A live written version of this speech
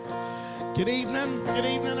Good evening,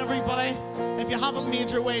 everybody. If you haven't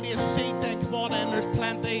made your way to your seat, then come on in. There's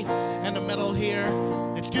plenty in the middle here.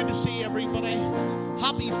 It's good to see everybody.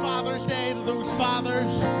 Happy Father's Day to those fathers.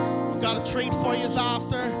 We've got a treat for you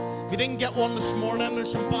after. If you didn't get one this morning,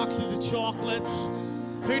 there's some boxes of chocolates.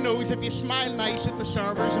 Who knows, if you smile nice at the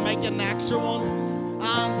servers, you might get an extra one.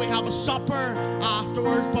 And we have a supper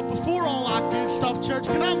afterwards. But before all that good stuff, church,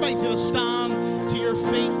 can I invite you to stand to your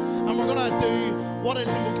feet? And we're going to do what is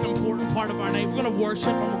the most important part of our night. We're going to worship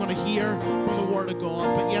and we're going to hear from the Word of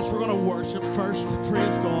God. But yes, we're going to worship first.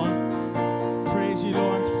 Praise God. Praise you,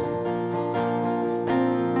 Lord.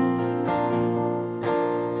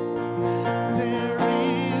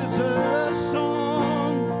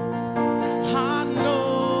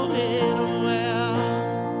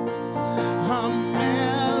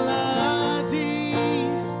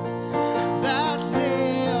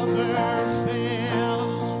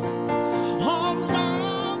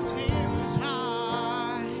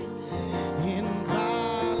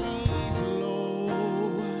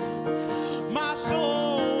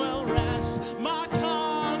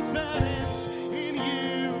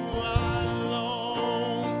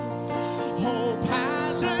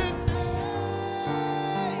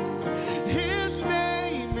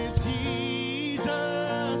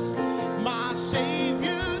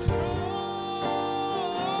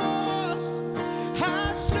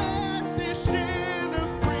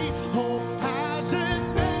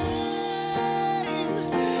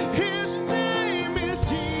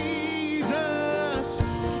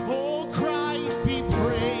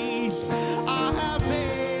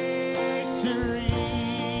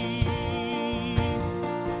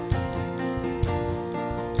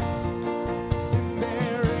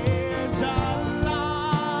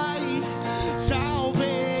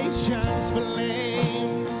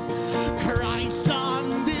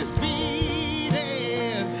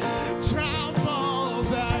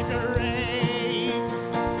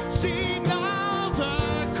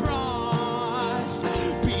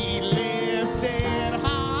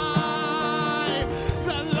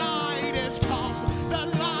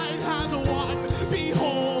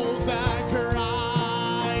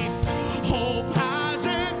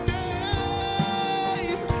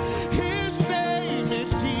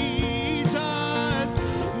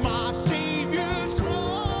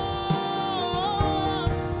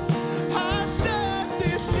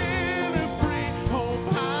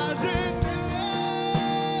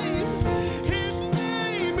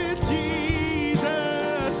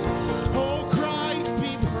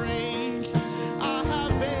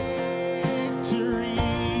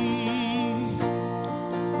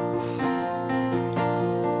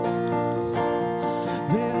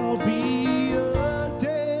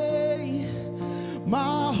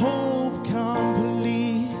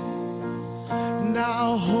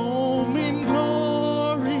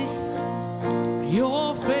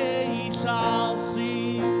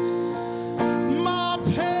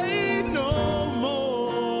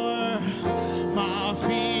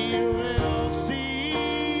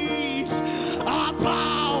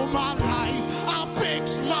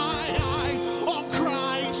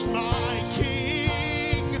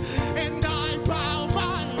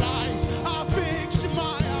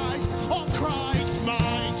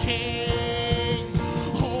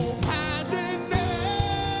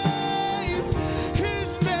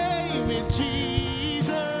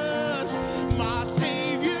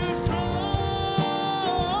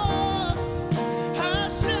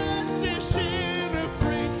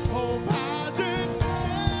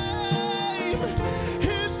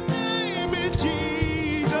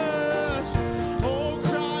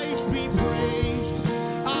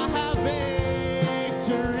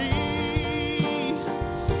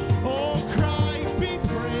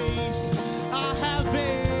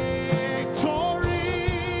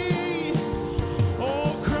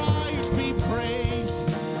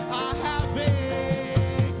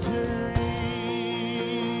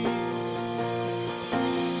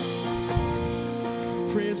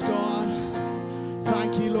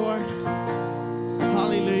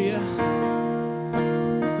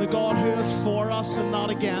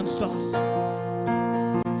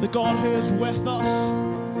 God who is with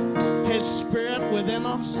us, His Spirit within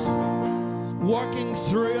us, working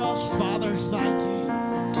through us. Father, thank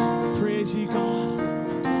you. Praise you, God.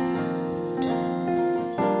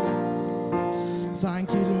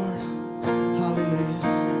 Thank you, Lord. Hallelujah.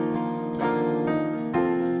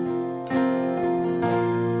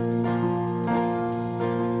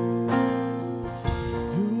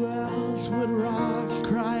 Who else would rocks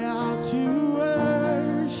cry out to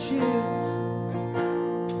worship?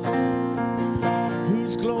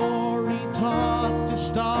 Whose glory taught the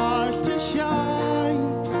stars to shine?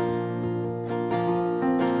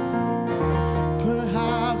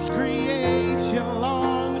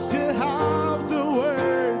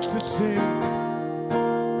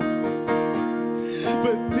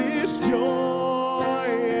 joy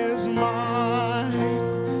is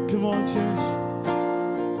mine. Come on, church.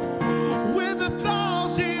 With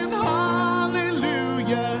 1,000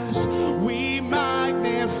 hallelujahs, we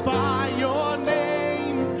magnify your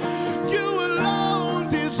name. You alone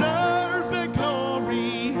deserve the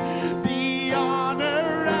glory, the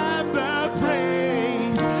honor, and the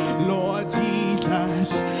praise. Lord Jesus,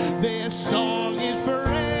 this song is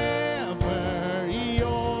forever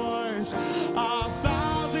yours.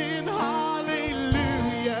 1,000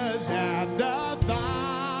 hallelujahs and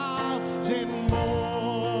 1,000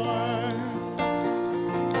 more.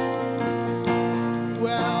 Who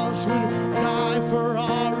else would die for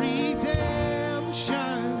our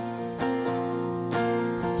redemption?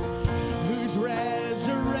 Whose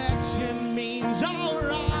resurrection means all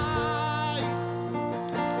right.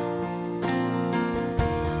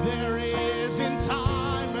 There isn't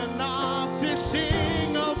time enough to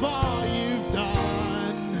sing of all you've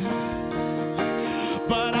done,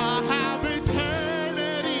 but I have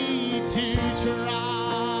eternity to try.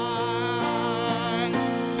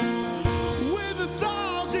 With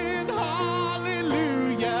 1,000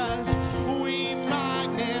 hallelujahs, we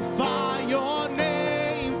magnify your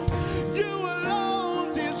name. You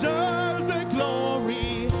alone deserve the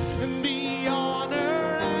glory and the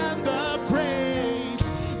honor and the praise.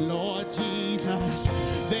 Lord Jesus,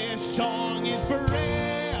 this song is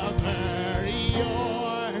forever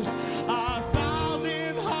yours.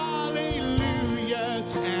 1,000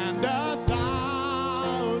 hallelujahs and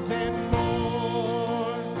 1,000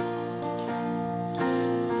 more.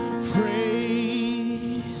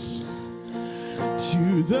 Praise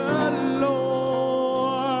to the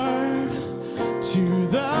Lord, to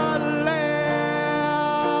the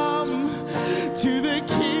Lamb, to the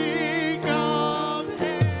King of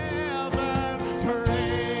heaven.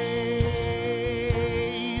 Praise,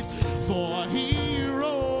 for he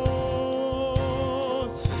rose,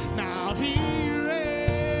 now he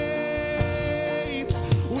reigns.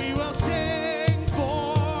 We will sing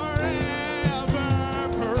forever.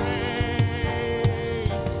 Praise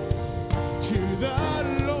to the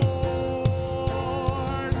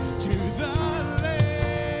Lord, to the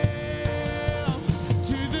Lamb,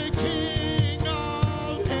 to the King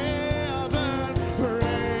of heaven.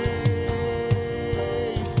 Praise,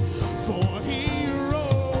 for he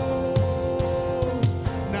rose,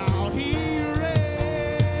 now he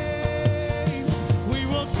reigns. We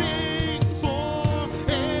will sing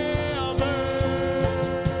forever.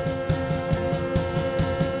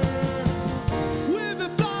 With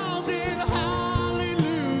 1,000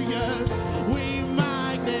 hallelujahs, we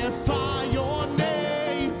magnify your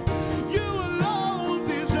name. You alone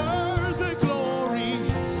deserve the glory,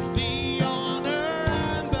 the honor,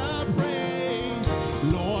 and the praise.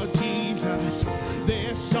 Lord Jesus,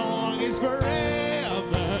 this song is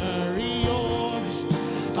forever yours.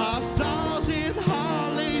 1,000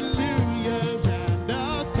 hallelujahs and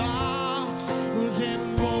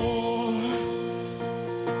 1,000 more.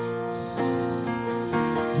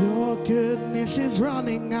 Your goodness is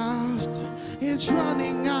running after, it's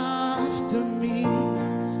running after me.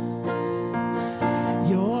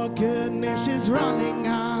 Your goodness is running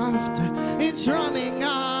after, it's running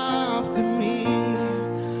after me.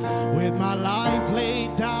 With my life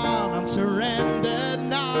laid down, I'm surrendered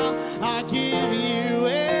now. I give you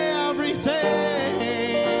everything.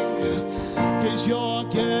 'Cause your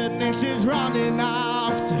goodness is running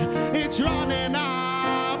after, it's running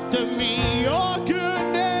after me. Your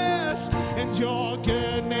goodness, and your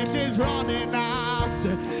goodness is running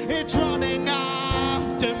after, it's running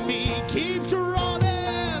after me. Keeps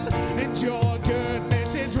running, and your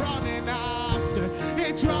goodness is running after,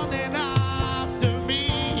 it's running after me.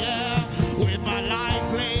 Yeah, with my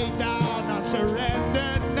life laid down, I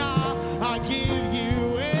surrendered now. I give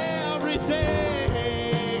you everything.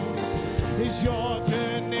 Is your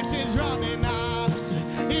goodness is running after,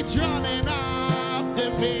 it's running after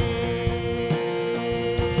me.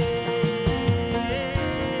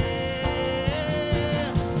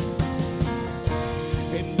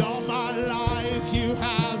 And all my life you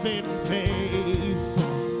have been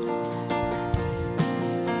faithful,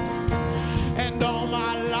 and all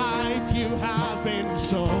my life you have been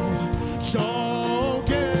so, so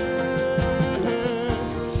good.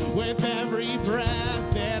 With every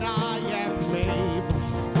breath that I am able,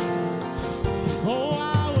 oh,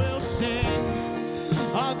 I will sing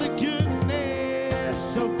of the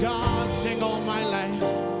goodness of God. Sing all my life.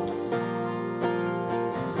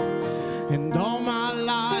 And all my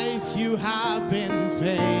life you have been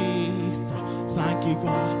faithful. Thank you,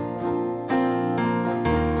 God.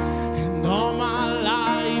 And all my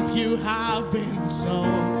life you have been so,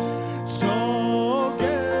 so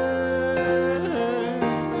good.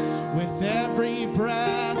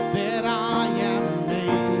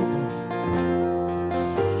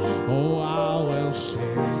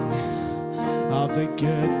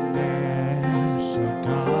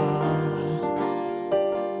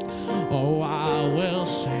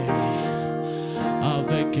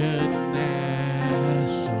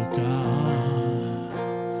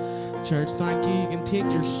 church. Thank you. You can take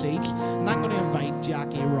your seats. And I'm going to invite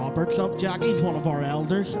Jackie Roberts up. Jackie's one of our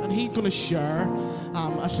elders, and he's going to share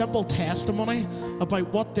a simple testimony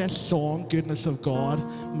about what this song, Goodness of God,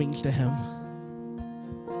 means to him.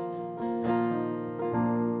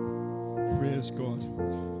 Praise God.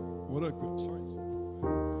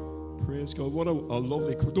 Praise God. What a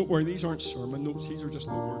lovely chorus. Don't worry, these aren't sermon notes. These are just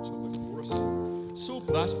the words of the chorus. So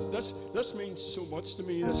blessed. This means so much to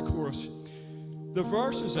me, this chorus. The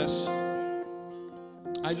verse is this.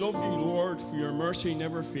 I love you, Lord, for your mercy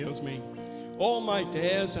never fails me. All my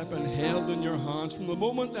days I've been held in your hands. From the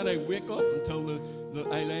moment that I wake up until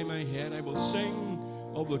I lay my head, I will sing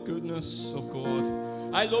of the goodness of God.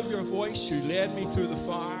 I love your voice. You led me through the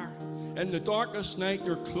fire. In the darkest night,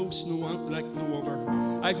 you're close like no other.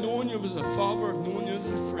 I've known you as a father, I've known you as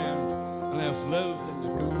a friend, and I've lived in the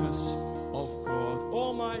goodness of God.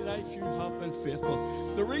 All my life you have been faithful.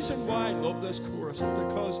 The reason why I love this chorus is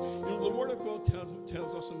because the Word of God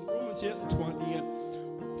tells us in Romans 8:28,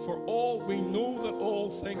 for all we know that all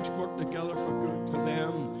things work together for good to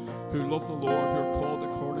them who love the Lord, who are called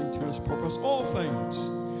according to his purpose. All things.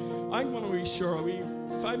 I'm going to share a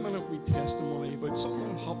 5-minute testimony about something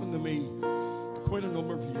that happened to me quite a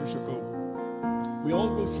number of years ago. We all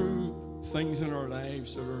go through things in our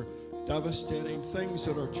lives that are devastating, things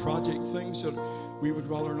that are tragic, things that we would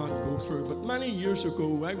rather not go through. But many years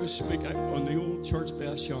ago, I was speaking on the old church,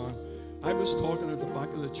 Beth Shan. I was talking at the back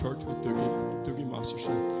of the church with Dougie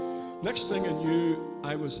Masterson. Next thing I knew,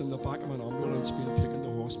 I was in the back of an ambulance being taken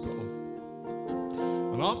to hospital.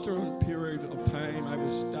 And after a period of time, I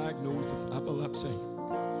was diagnosed with epilepsy.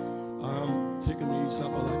 Taking these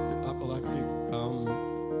epileptic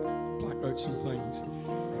blackouts and things.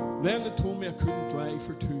 Then they told me I couldn't drive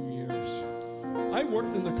for 2 years. I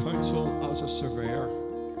worked in the council as a surveyor,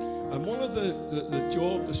 and one of the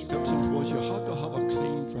job descriptions was you had to have a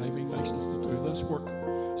clean driving license to do this work.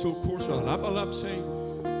 So of course I had epilepsy,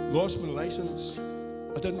 lost my license.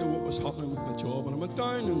 I didn't know what was happening with my job, and I went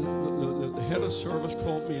down, and the head of service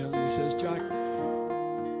called me in, and he says, Jack,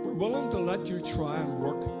 we're willing to let you try and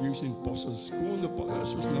work using buses.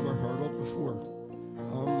 This was never heard of before.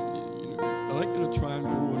 I'd like you to try and go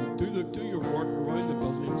and do your work around the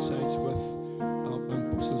building sites with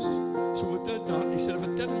buses. So we did that, and he said, if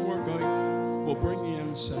it didn't work out, we'll bring you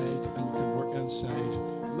inside, and you can work inside.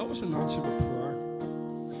 And that was an answer to prayer.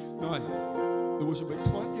 Now, there was about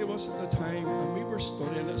 20 of us at the time, and we were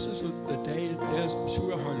studying. This is the days, show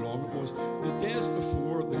you how long it was. The days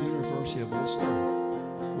before the University of Ulster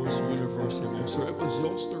was the University of Ulster. It was the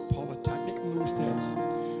Ulster Polytechnic in those days.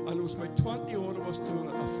 And there was about 20 odd of us doing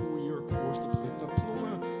a 4-year course, a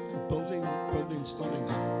diploma in building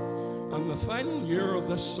studies. And the final year of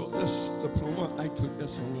this diploma, I took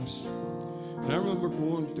this illness. And I remember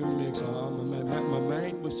doing the exam, and my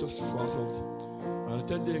mind was just frazzled. And I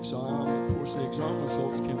did the exam. Of course, the exam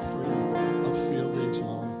results came through. I failed the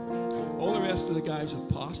exam. All the rest of the guys had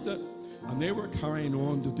passed it, and they were carrying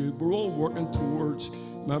on to do. We're all working towards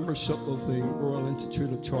membership of the Royal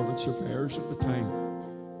Institute of Chartered Surveyors at the time.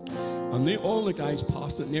 And all the guys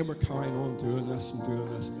passed it, and they were carrying on doing this and doing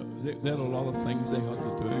this. They had a lot of things they had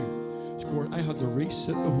to do. Of course, I had to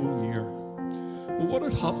resit the whole year. But what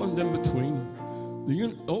had happened in between?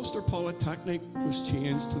 The Ulster Polytechnic was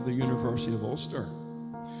changed to the University of Ulster.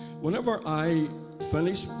 Whenever I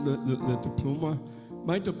finished the diploma,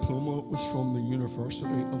 my diploma was from the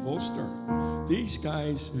University of Ulster. These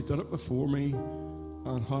guys who did it before me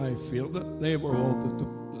and how I failed it, they were all,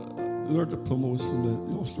 their diploma was from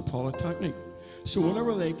the Ulster Polytechnic. So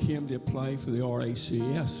whenever they came to apply for the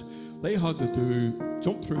RACS, they had to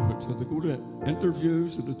jump through hoops. They had to go to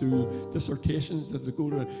interviews, they had to do dissertations, they had to go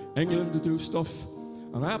to England to do stuff.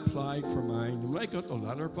 And I applied for mine, and when I got the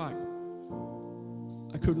letter back,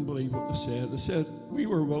 I couldn't believe what they said. They said, we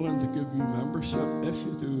were willing to give you membership if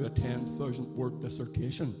you do a 10,000-word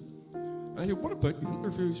dissertation. And I said, what about the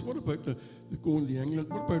interviews? What about the going to England?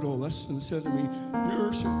 What about all this? And they said to me,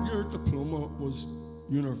 your diploma was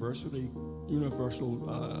university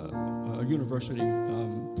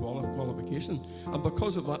qualification. And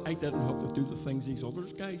because of that, I didn't have to do the things these other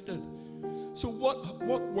guys did. So what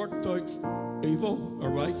worked out evil,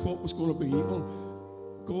 or I thought was going to be evil,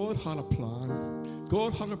 God had a plan.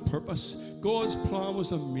 God had a purpose. God's plan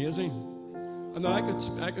was amazing. And I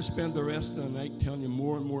could spend the rest of the night telling you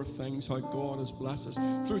more and more things, how God has blessed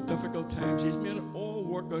us through difficult times. He's made it all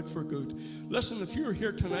work out for good. Listen, if you're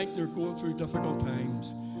here tonight and you're going through difficult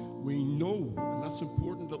times, we know, and that's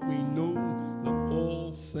important, that we know that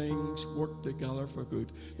all things work together for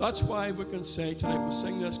good. That's why we can say tonight, we'll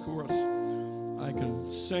sing this chorus, I can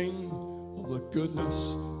sing of the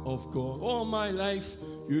goodness of God. All my life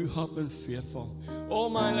you have been faithful. All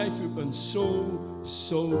my life you've been so,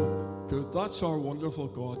 so good. That's our wonderful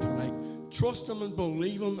God tonight. Trust Him and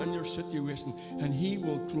believe Him in your situation, and He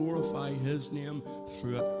will glorify His name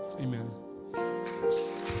through it. Amen.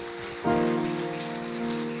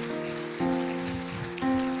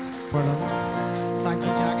 Well done. Thank you,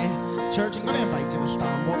 Jackie. Church, I'm going to invite you to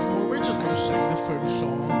stand once more. We're just going to sing the full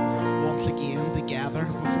song once again together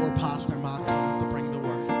before Pastor Matt comes to bring the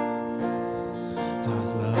word. I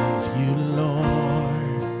love you,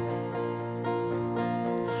 Lord,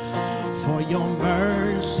 for your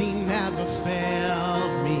mercy never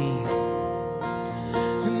failed me.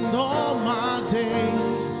 And all my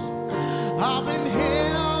days I've been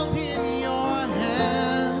held in your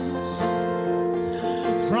hands.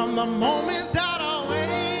 From the moment that I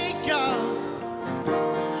wake up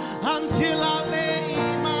until I lay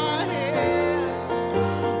my head,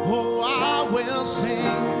 oh, I will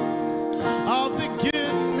sing of the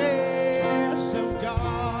goodness of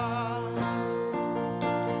God.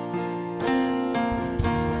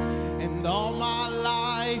 And all my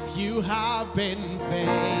life you have been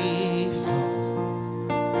faithful.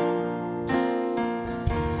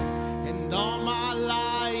 And all my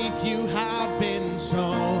life you have been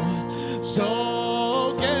so,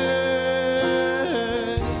 so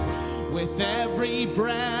good. With every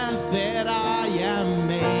breath that I am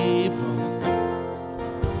able,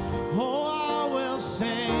 oh, I will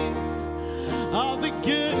sing of the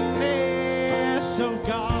goodness of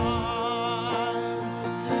God.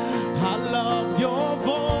 I love your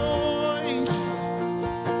voice.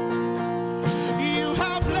 You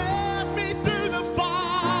have led me through the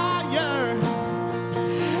fire,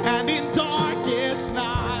 and in darkest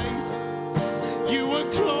night you were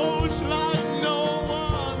close like no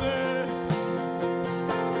other.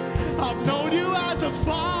 I've known you as a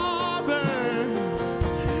father,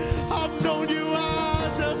 I've known you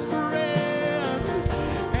as a friend,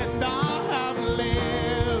 and I have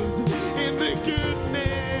lived in the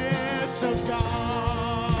goodness of God.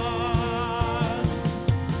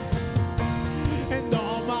 And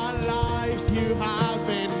all my life you have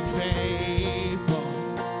been faithful.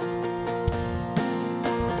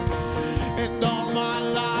 And all my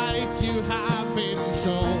life you have been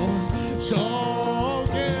so, so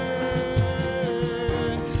good.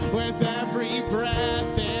 With every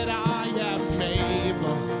breath that I am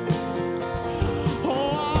able,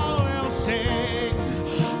 oh, I will sing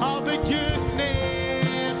of the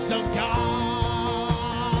goodness of God.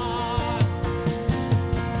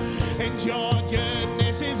 And your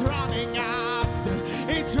goodness is running after,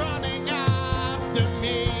 it's running after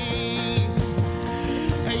me.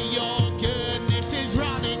 Your goodness is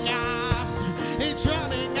running after, it's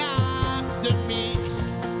running after me.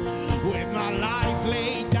 With my life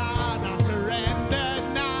laid down, I surrender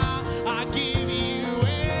now. I give you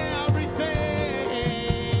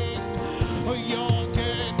everything. Oh, your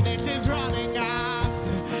goodness is running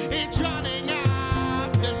after, it's running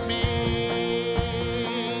after me.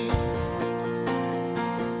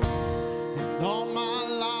 And all my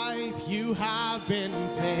life you have been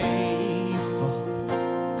faithful.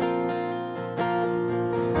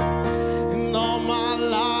 And all my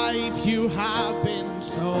life you have been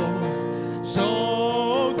so,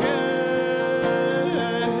 so good.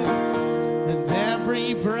 And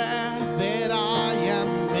every breath that I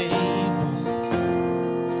am able,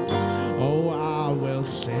 oh, I will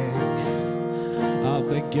sing of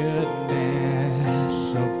the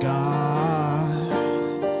goodness of God.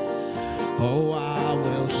 Oh, I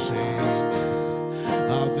will sing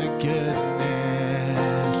of the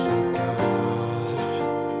goodness of God.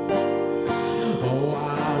 Oh,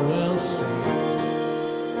 I will sing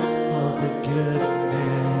of the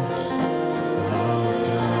goodness of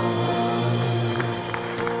God.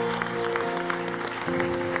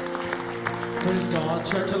 Praise God.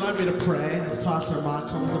 Church, allow me to pray as Pastor Matt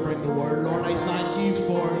comes to bring the word. Lord, I thank you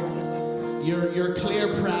for your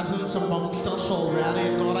clear presence amongst us already.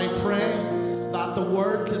 And God, I pray that the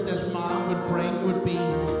word that this man would bring would be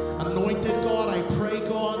anointed. God, I pray,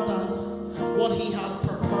 God, that what he has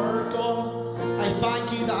prepared, God, I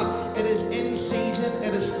thank you that it is in season,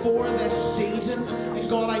 it is for this season. And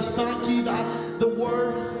God, I thank you that the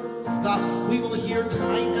word that we will hear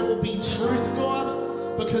tonight, it will be truth,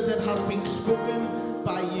 God, because it has been spoken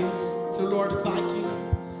by you. So Lord, thank you.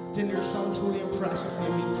 It's in your Son's holy and precious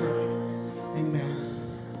name we pray. Amen.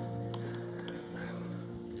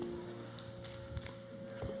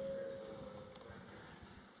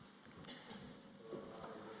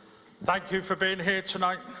 Thank you for being here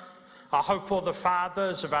tonight. I hope all the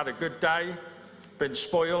fathers have had a good day, been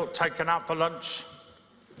spoiled, taken out for lunch.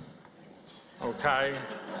 Okay.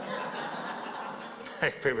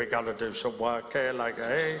 maybe we're going to do some work here, like,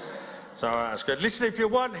 hey. So that's good. Listen, if you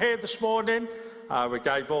weren't here this morning, we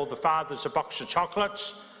gave all the fathers a box of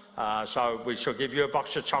chocolates. So we shall give you a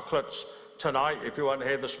box of chocolates tonight if you weren't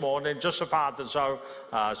here this morning, just the fathers though.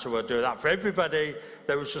 So we'll do that for everybody.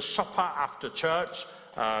 There was a supper after church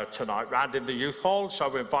tonight round in the youth hall, so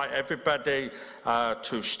we invite everybody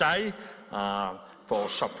to stay for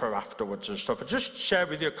supper afterwards and stuff. I'll just share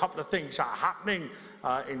with you a couple of things that are happening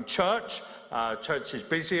in church. Church is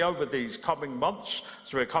busy over these coming months,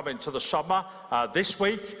 so we're coming to the summer. This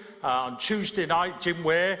week, on Tuesday night, Jim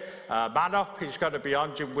Weir, Man Up, he's going to be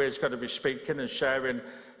on. Jim Weir's going to be speaking and sharing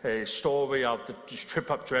his story of his trip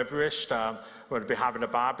up to Everest. We're going to be having a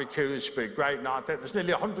barbecue. This will be a great night. There's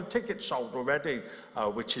nearly 100 tickets sold already,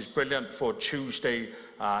 which is brilliant for Tuesday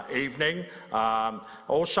evening.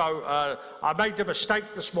 Also, I made a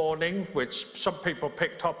mistake this morning, which some people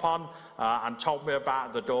picked up on and told me about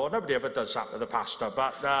at the door. Nobody ever does that with a pastor,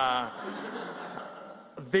 but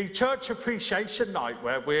the church appreciation night,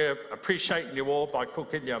 where we're appreciating you all by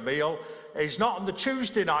cooking your meal, is not on the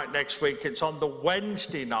Tuesday night next week, it's on the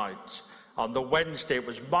Wednesday night. On the Wednesday, it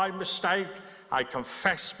was my mistake. I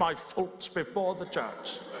confess my faults before the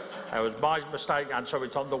church. It was my mistake, and so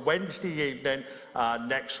it's on the Wednesday evening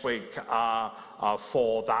next week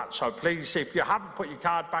for that. So please, if you haven't put your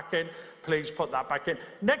card back in, please put that back in.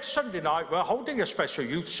 Next Sunday night, we're holding a special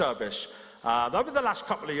youth service. Over the last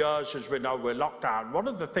couple of years, as we know, we're locked down. One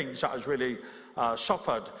of the things that has really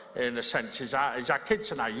suffered, in a sense, is our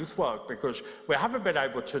kids and our youth work, because we haven't been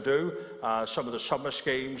able to do some of the summer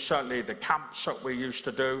schemes, certainly the camps that we used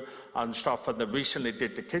to do and stuff, and they recently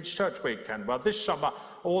did the Kids' Church weekend. Well, this summer,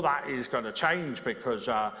 all that is going to change, because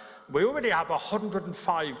we already have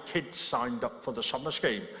 105 kids signed up for the summer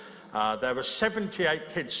scheme. There were 78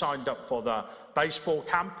 kids signed up for the baseball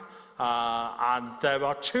camp. And there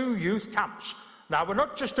are 2 youth camps. Now, we're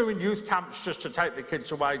not just doing youth camps just to take the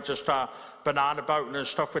kids away, just banana boating and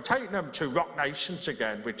stuff. We're taking them to Rock Nations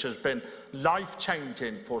again, which has been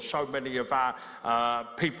life-changing for so many of our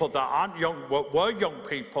people that aren't young, were young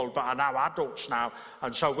people, but are now adults now.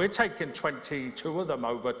 And so we're taking 22 of them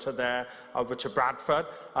over to Bradford.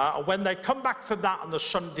 And when they come back from that on the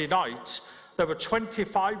Sunday night, there were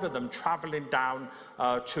 25 of them travelling down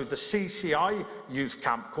to the CCI youth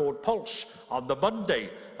camp called Pulse on the Monday.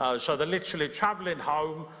 So they're literally travelling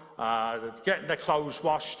home, getting their clothes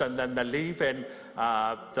washed, and then they're leaving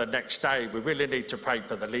the next day. We really need to pray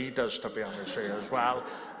for the leaders, to be honest with you, as well.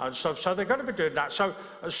 And so they're going to be doing that. So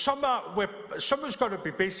summer's going to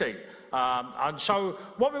be busy. And so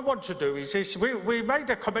what we want to do is this. We made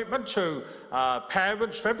a commitment to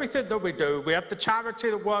parents for everything that we do. We have the charity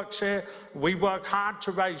that works here. We work hard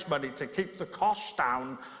to raise money to keep the costs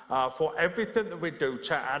down for everything that we do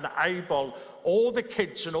to enable all the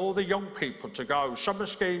kids and all the young people to go. Summer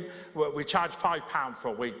scheme, we charge £5 for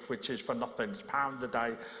a week, which is for nothing. It's £1 a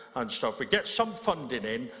day and stuff. We get some funding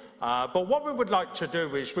in. But what we would like to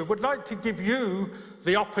do is we would like to give you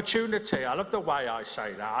the opportunity. I love the way I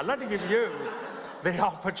say that. I'd like to give you the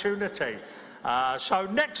opportunity. So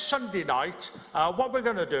next Sunday night, what we're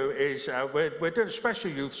going to do is we're doing a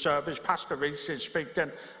special youth service. Pastor Reese is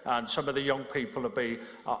speaking, and some of the young people will be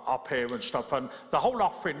up here and stuff. And the whole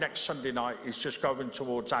offering next Sunday night is just going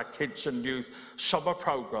towards our kids and youth summer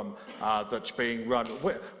programme that's being run.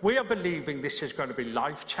 We are believing this is going to be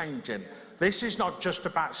life-changing. This is not just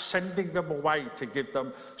about sending them away to give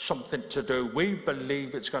them something to do. We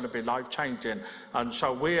believe it's going to be life-changing. And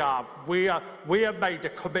so we have made a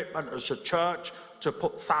commitment as a church to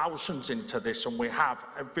put thousands into this, and we have.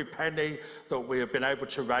 Every penny that we have been able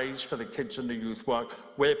to raise for the kids and the youth work,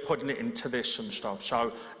 we're putting it into this and stuff.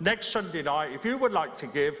 So next Sunday night, if you would like to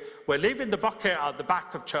give, we're leaving the bucket at the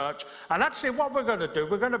back of church, and actually what we're going to do,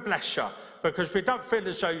 we're going to bless you, because we don't feel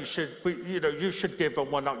as though you should give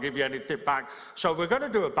and we'll not give you anything back. So we're going to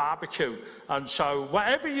do a barbecue, and so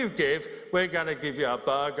whatever you give, we're going to give you a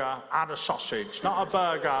burger and a sausage. Not a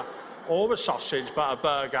burger or a sausage, but a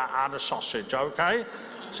burger and a sausage, okay?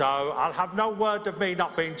 So I'll have no word of me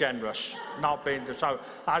not being generous, so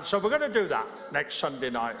we're going to do that next Sunday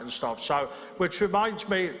night and stuff. So, which reminds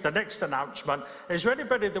me, the next announcement, is there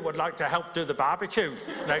anybody that would like to help do the barbecue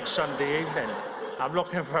next Sunday evening? I'm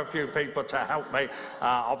looking for a few people to help me.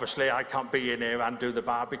 Obviously, I can't be in here and do the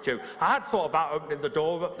barbecue. I had thought about opening the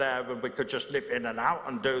door up there and we could just nip in and out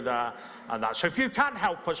and do that and that. So if you can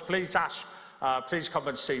help us, please ask. Please come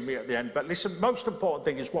and see me at the end. But listen, most important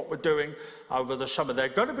thing is what we're doing over the summer. There are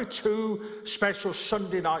going to be 2 special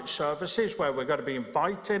Sunday night services where we're going to be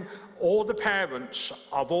inviting all the parents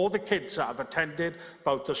of all the kids that have attended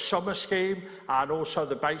both the summer scheme and also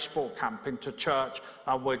the baseball camp into church,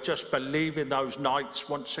 and we're just believing those nights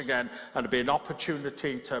once again, and it'll be an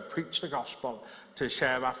opportunity to preach the gospel, to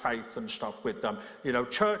share our faith and stuff with them. You know,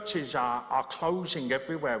 churches are closing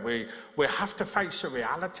everywhere. We have to face a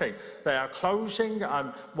reality. They are closing, and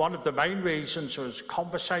one of the main reasons was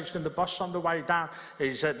conversation in the bus on the way down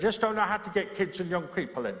is that just don't know how to get kids and young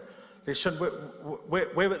people in. Listen,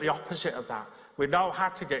 we're at the opposite of that. We know how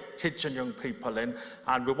to get kids and young people in,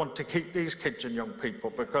 and we want to keep these kids and young people,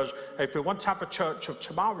 because if we want to have a church of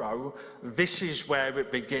tomorrow, this is where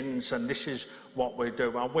it begins, and this is what we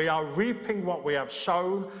do. And we are reaping what we have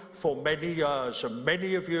sown for many years, and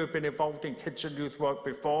many of you have been involved in kids and youth work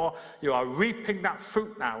before. You are reaping that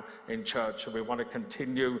fruit now in church, and we want to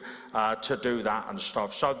continue to do that and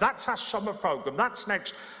stuff. So that's our summer program. That's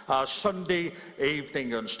next Sunday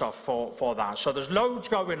evening and stuff for that. So there's loads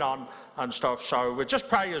going on and stuff. So we just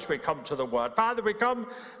pray as we come to the word. Father, we come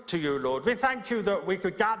to you, Lord. We thank you that we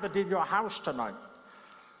could gather in your house tonight.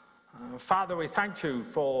 Father, we thank you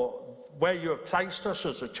for where you have placed us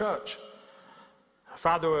as a church.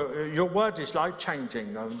 Father, your word is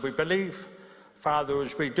life-changing, and we believe, Father,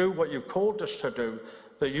 as we do what you've called us to do,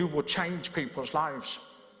 that you will change people's lives.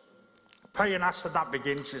 Pray and ask that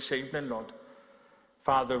begins this evening, Lord.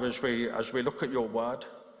 Father, as we look at your word,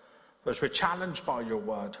 as we're challenged by your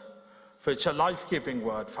word, for it's a life-giving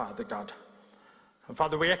word, Father God. And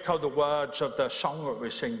Father, we echo the words of the song that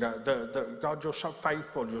we sing, that God, you're so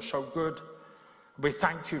faithful, you're so good. We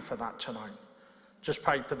thank you for that tonight. Just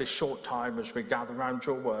pray for this short time as we gather around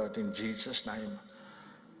your word in Jesus' name.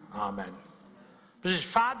 Amen. This is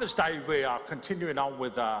Father's Day. We are continuing on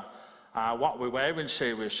with what we're wearing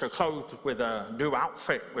series, so clothed with a new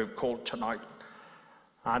outfit we've called tonight.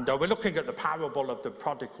 And we're looking at the parable of the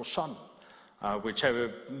prodigal son. Which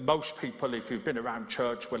most people, if you've been around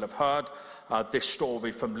church, will have heard this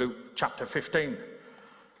story from Luke chapter 15.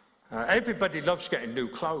 Everybody loves getting new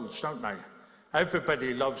clothes, don't they?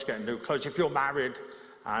 Everybody loves getting new clothes. If you're married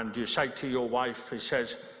and you say to your wife, he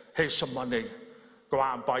says, here's some money, go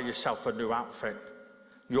out and buy yourself a new outfit,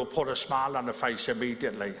 you'll put a smile on her face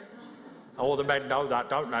immediately. All the men know that,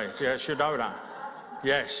 don't they? Yes, you know that.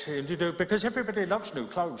 Yes, you do, because everybody loves new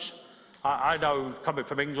clothes. I know, coming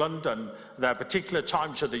from England, and there are particular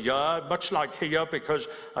times of the year, much like here, because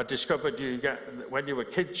I discovered when you were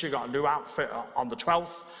kids, you got a new outfit on the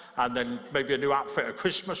 12th, and then maybe a new outfit at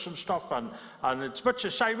Christmas and stuff, and it's much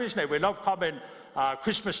the same, isn't it? We love coming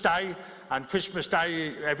Christmas Day, and Christmas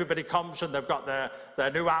Day, everybody comes and they've got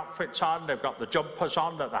their new outfits on, they've got the jumpers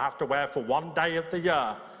on that they have to wear for one day of the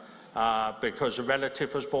year, because a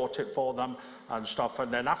relative has bought it for them and stuff,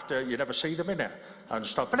 and then after you never see them in it and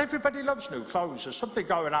stuff. But everybody loves new clothes. There's something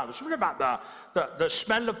going on. There's something about the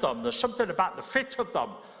smell of them. There's something about the fit of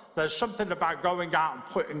them. There's something about going out and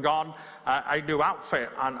putting on a new outfit.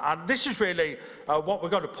 And this is really what we're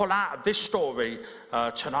going to pull out of this story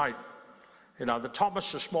tonight. You know, the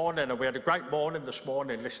Thomas this morning, and we had a great morning this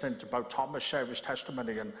morning listening to both Thomas share his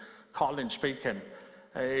testimony and Colin speaking.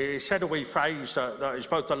 He said a wee phrase that is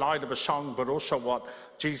both the line of a song, but also what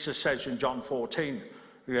Jesus says in John 14,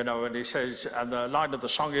 you know, and he says, and the line of the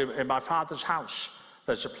song, in my Father's house,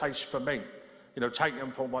 there's a place for me. You know,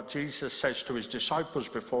 taken from what Jesus says to his disciples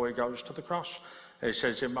before he goes to the cross. He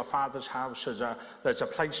says, in my Father's house, there's a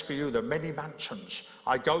place for you. There are many mansions.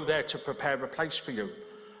 I go there to prepare a place for you.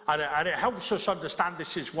 And it helps us understand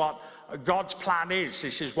this is what God's plan is.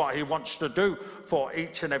 This is what he wants to do for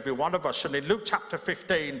each and every one of us. And in Luke chapter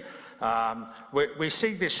 15, we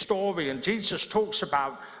see this story, and Jesus talks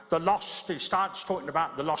about the lost. He starts talking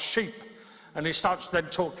about the lost sheep, and he starts then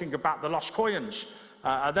talking about the lost coins.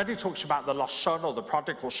 And then he talks about the lost son, or the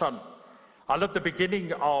prodigal son. I love the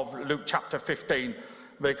beginning of Luke chapter 15,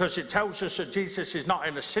 because it tells us that Jesus is not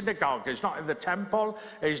in a synagogue, he's not in the temple,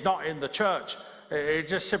 he's not in the church. It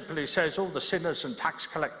just simply says all the sinners and tax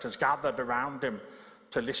collectors gathered around him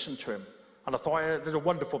to listen to him. And I thought there's a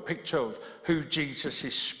wonderful picture of who Jesus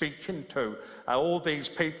is speaking to. All these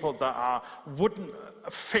people that wouldn't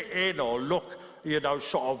fit in or look, you know,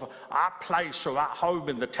 sort of at place or at home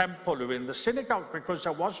in the temple or in the synagogue, because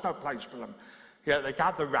there was no place for them. Yet they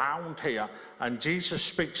gather round here, and Jesus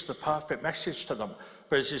speaks the perfect message to them.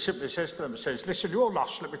 Because he simply says to them, he says, listen, you're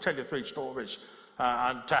lost, let me tell you 3 stories.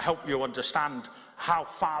 And to help you understand how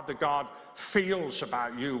Father God feels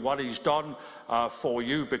about you, what he's done for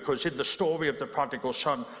you. Because in the story of the prodigal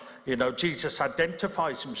son, you know, Jesus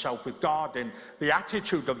identifies himself with God in the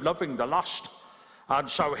attitude of loving the lost. And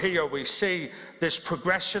so here we see this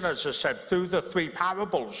progression, as I said, through the 3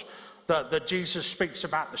 parables that Jesus speaks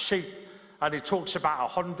about the sheep. And he talks about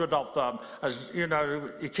 100 of them. As you know,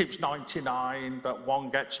 he keeps 99, but one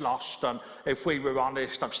gets lost. And if we were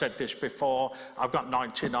honest, I've said this before, I've got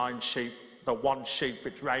 99 sheep. The one sheep,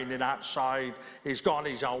 it's raining outside, he's gone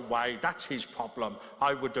his own way. That's his problem.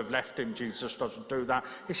 I would have left him. Jesus doesn't do that.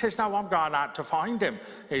 He says, no, I'm going out to find him.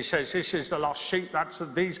 He says, this is the lost sheep.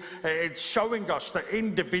 It's showing us that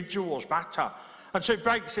individuals matter. And so he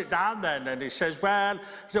breaks it down then, and he says, well,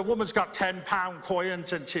 the woman's got £10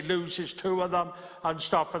 coins and she loses 2 of them and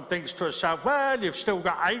stuff, and thinks to herself, well, you've still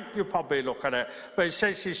got 8, you probably look at it. But he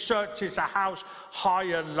says he searches the house high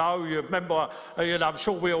and low. You remember, I'm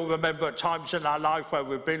sure we all remember times in our life where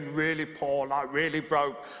we've been really poor, like really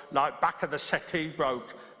broke, like back of the settee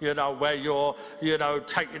broke, where you're,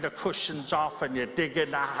 taking the cushions off and you're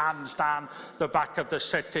digging the hands down the back of the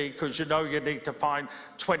settee because you need to find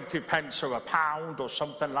 20 pence or £1 or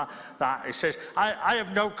something like that. He says, I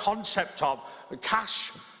have no concept of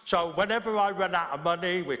cash. So whenever I run out of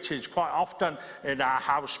money, which is quite often in our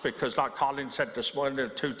house, because like Colin said this morning, the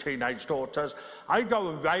 2 teenage daughters, I go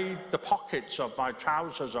and raid the pockets of my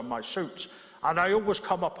trousers and my suits, and I always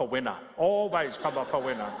come up a winner, always come up a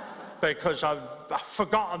winner, because I've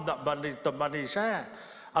forgotten that the money's there.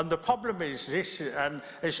 And the problem is this, and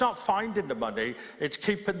it's not finding the money, it's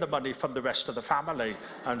keeping the money from the rest of the family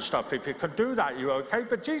and stuff. If you can do that, you're okay.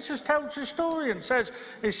 But Jesus tells the story and says,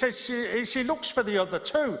 she looks for the other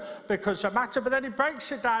 2 because they matter. But then he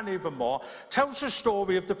breaks it down even more, tells the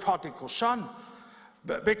story of the prodigal son,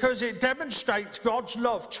 because it demonstrates God's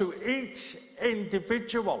love to each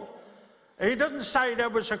individual. He doesn't say there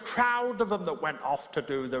was a crowd of them that went off to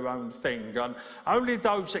do their own thing, and only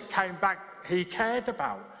those that came back he cared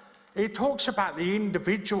about. He talks about the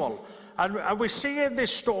individual, and we see in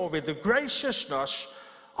this story the graciousness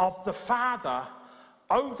of the Father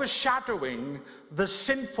overshadowing the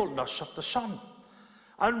sinfulness of the Son.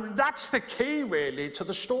 And that's the key, really, to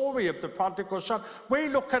the story of the prodigal son. We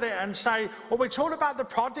look at it and say, well, it's all about the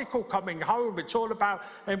prodigal coming home. It's all about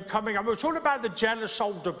him coming home. It's all about the jealous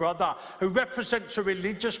older brother who represents the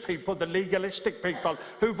religious people, the legalistic people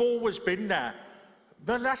who've always been there.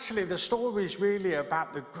 But actually, the story is really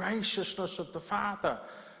about the graciousness of the Father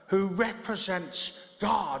who represents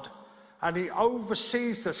God, and he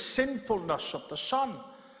oversees the sinfulness of the Son.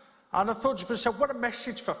 And I thought to myself, what a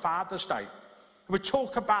message for Father's Day. We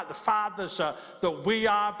talk about the fathers that we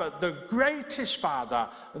are, but the greatest father,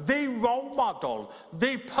 the role model,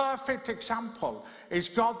 the perfect example is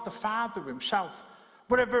God the Father himself.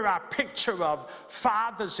 Whatever our picture of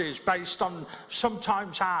fathers is based on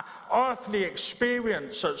sometimes our earthly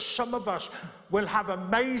experience, some of us will have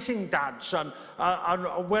amazing dads and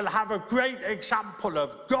will have a great example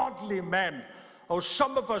of godly men. Or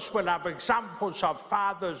some of us will have examples of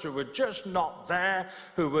fathers who were just not there,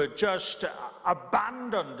 who were just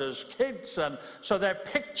abandoned as kids. And so their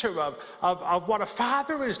picture of what a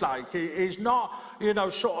father is like is not,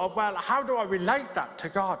 sort of, well, how do I relate that to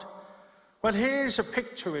God? Well, here's a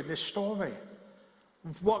picture in this story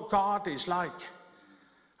of what God is like.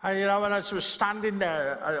 And, and as I was standing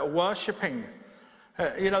there worshipping,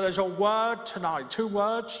 there's a word tonight, 2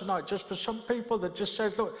 words tonight, just for some people that just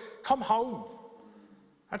says, look, come home.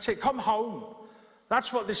 That's it, come home.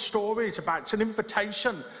 That's what this story is about. It's an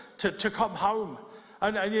invitation to come home.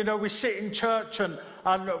 And we sit in church and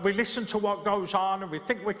we listen to what goes on, and we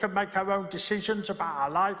think we can make our own decisions about our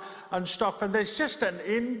life and stuff. And there's just an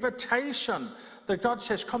invitation that God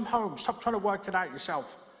says, come home. Stop trying to work it out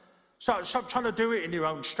yourself. Stop trying to do it in your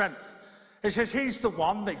own strength. He says he's the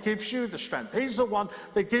one that gives you the strength. He's the one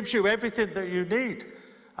that gives you everything that you need.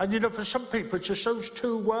 And for some people, it's just those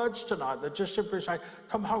 2 words tonight that just simply say,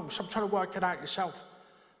 come home, stop trying to work it out yourself.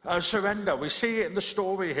 Surrender. We see it in the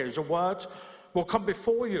story here. The words will come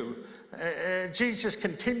before you. Jesus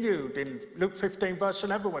continued in Luke 15, verse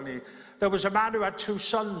 11, when there was a man who had 2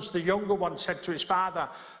 sons. The younger one said to his father,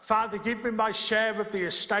 Father, give me my share of the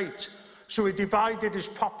estate. So he divided his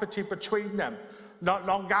property between them. Not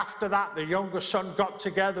long after that, the younger son got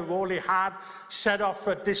together all he had, set off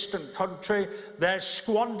for a distant country. There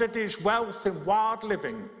squandered his wealth in wild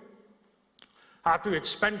living. After he had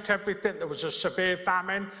spent everything, there was a severe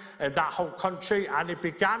famine in that whole country, and he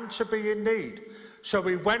began to be in need. So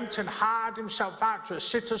he went and hired himself out to a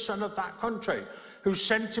citizen of that country, who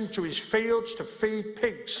sent him to his fields to feed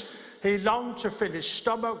pigs. He longed to fill his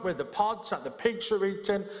stomach with the pods that the pigs were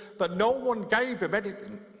eating, but no one gave him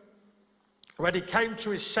anything. When he came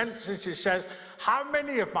to his senses, he said, how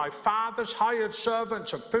many of my father's hired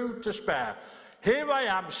servants have food to spare? Here I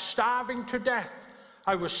am, starving to death.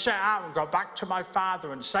 I will set out and go back to my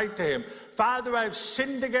father and say to him, Father, I have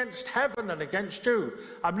sinned against heaven and against you.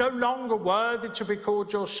 I'm no longer worthy to be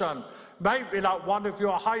called your son. Make me like one of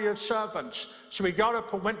your hired servants. So he got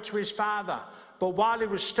up and went to his father. But while he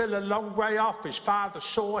was still a long way off, his father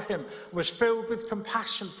saw him, was filled with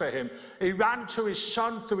compassion for him. He ran to his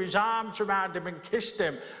son, threw his arms around him and kissed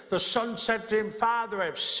him. The son said to him, Father, I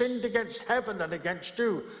have sinned against heaven and against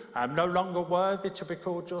you. I am no longer worthy to be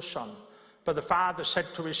called your son. But the father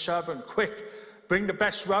said to his servant, quick, bring the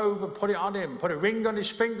best robe and put it on him. Put a ring on his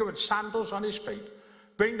finger and sandals on his feet.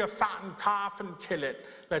 Bring the fattened calf and kill it.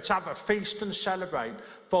 Let's have a feast and celebrate.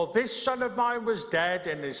 For this son of mine was dead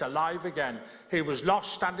and is alive again. He was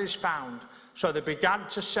lost and is found. So they began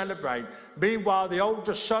to celebrate. Meanwhile, the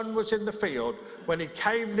older son was in the field. When he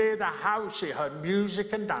came near the house, he heard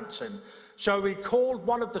music and dancing. So he called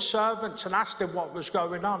one of the servants and asked him what was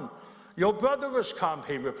going on. Your brother has come,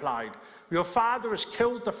 he replied. Your father has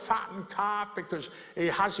killed the fattened calf because he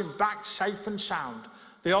has him back safe and sound.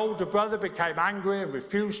 The older brother became angry and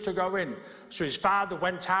refused to go in. So his father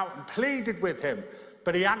went out and pleaded with him.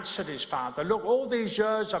 But he answered his father, look, all these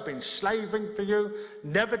years I've been slaving for you,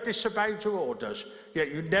 never disobeyed your orders,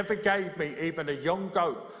 yet you never gave me even a young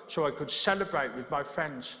goat so I could celebrate with my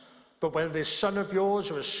friends. But when this son of yours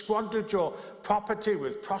who has squandered your property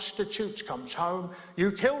with prostitutes comes home,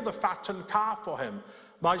 you kill the fattened calf for him.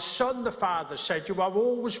 My son, the father said, you are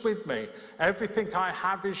always with me. Everything I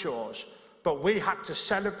have is yours. But we had to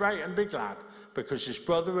celebrate and be glad because this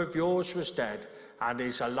brother of yours was dead and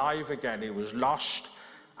he's alive again. He was lost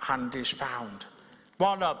and is found.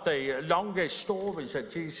 One of the longest stories that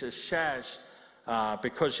Jesus shares,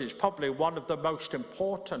 because it's probably one of the most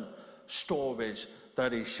important stories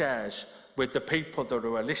that he shares with the people that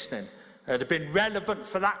are listening. It had been relevant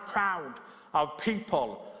for that crowd of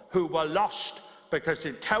people who were lost because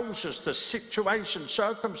it tells us the situation,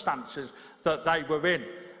 circumstances that they were in.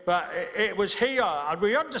 But it was here, and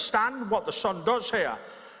we understand what the son does here,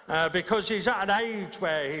 because he's at an age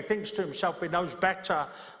where he thinks to himself he knows better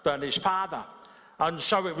than his father. And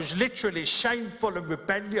so it was literally shameful and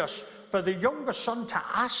rebellious for the younger son to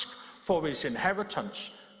ask for his inheritance.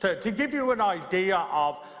 To give you an idea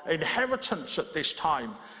of inheritance at this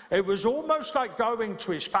time, it was almost like going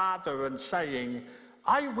to his father and saying,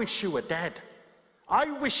 I wish you were dead. I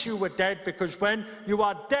wish you were dead, because when you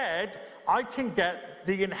are dead, I can get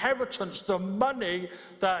the inheritance, the money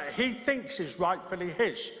that he thinks is rightfully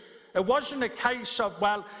his. It wasn't a case of,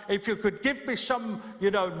 well, if you could give me some,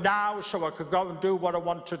 now so I could go and do what I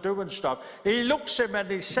want to do and stuff. He looks at him and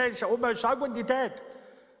he says, almost, I want you dead.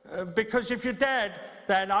 Because if you're dead,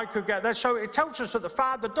 then I could get there. So it tells us that the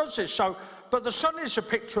father does this. But the son is a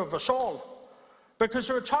picture of us all. Because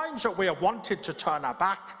there are times that we have wanted to turn our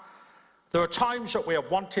back. There are times that we have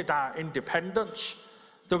wanted our independence.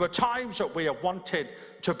 There are times that we have wanted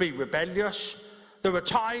to be rebellious. There are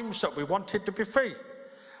times that we wanted to be free.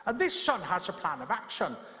 And this son has a plan of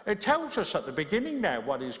action. It tells us at the beginning there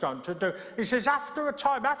what he's going to do. He says after a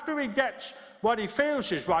time, after he gets what he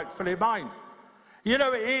feels is rightfully mine.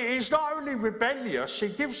 He's not only rebellious, he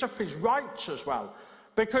gives up his rights as well.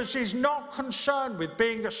 Because he's not concerned with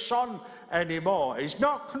being a son anymore. He's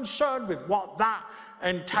not concerned with what that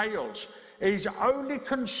entails. He's only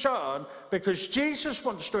concerned because Jesus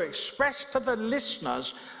wants to express to the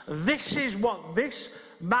listeners, this is what this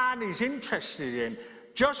man is interested in.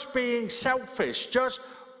 Just being selfish, just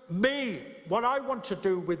me, what I want to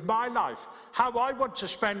do with my life, how I want to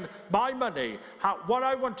spend my money, what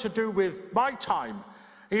I want to do with my time.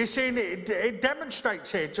 You see, it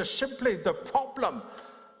demonstrates here just simply the problem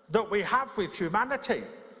that we have with humanity.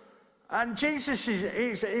 And Jesus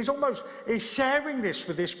is sharing this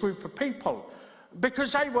with this group of people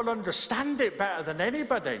because they will understand it better than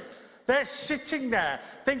anybody. They're sitting there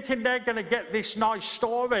thinking they're going to get this nice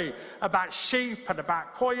story about sheep and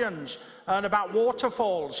about coins and about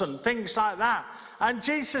waterfalls and things like that. And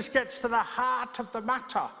Jesus gets to the heart of the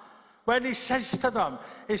matter when he says to them,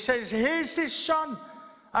 he says, here's his son.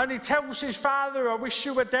 And he tells his father, I wish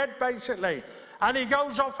you were dead, basically. And he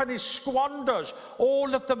goes off and he squanders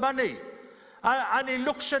all of the money. And he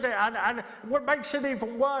looks at it, and what makes it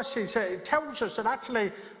even worse is it tells us that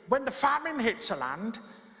actually when the famine hits the land,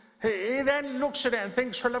 he then looks at it and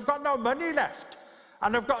thinks, well, I've got no money left,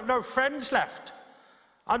 and I've got no friends left.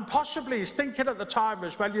 And possibly he's thinking at the time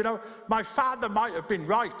as well, my father might have been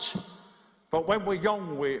right, but when we're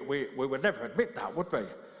young, we would never admit that, would we?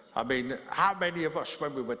 I mean, how many of us,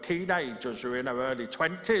 when we were teenagers or in our early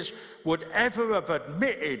 20s, would ever have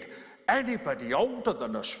admitted anybody older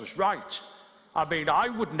than us was right? I mean, I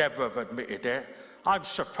would never have admitted it. I'm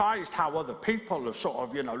surprised how other people have sort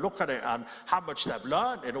of, look at it and how much they've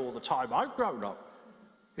learned in all the time I've grown up.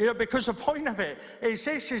 Because the point of it is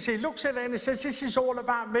this, is he looks at it and he says, this is all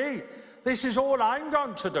about me. This is all I'm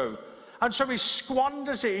going to do. And so he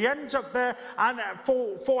squanders it. He ends up there. And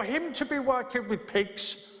for him to be working with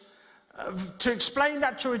pigs, to explain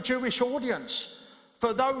that to a Jewish audience,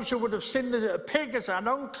 for those who would have seen the pig as an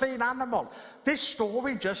unclean animal, this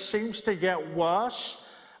story just seems to get worse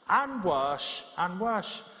and worse and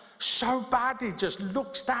worse. So bad, he just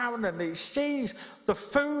looks down and he sees the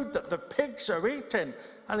food that the pigs are eating,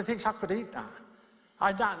 and he thinks, I could eat that.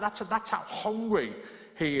 That's how hungry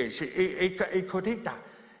he is. He could eat that.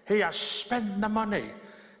 He has spent the money.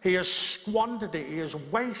 He has squandered it. He has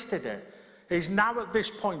wasted it. He's now at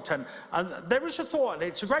this point, and there is a thought, and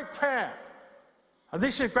it's a great prayer. And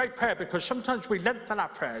this is a great prayer because sometimes we lengthen our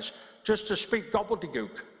prayers just to speak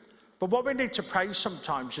gobbledygook. But what we need to pray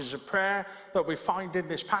sometimes is a prayer that we find in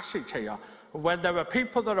this passage here. When there are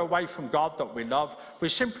people that are away from God that we love, we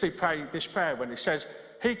simply pray this prayer when it says,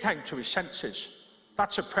 he came to his senses.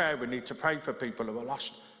 That's a prayer we need to pray for people who are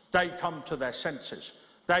lost. They come to their senses.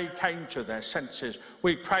 They came to their senses.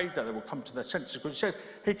 We prayed that they will come to their senses because it says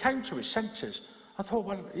he came to his senses. I thought,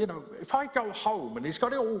 well, you know, if I go home and he's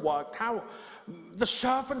got it all worked out, the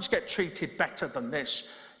servants get treated better than this.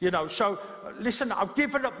 You know, so listen, I've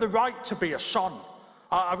given up the right to be a son.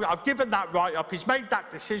 I've given that right up. He's made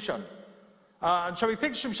that decision. And so he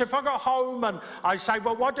thinks to himself, if I go home and I say,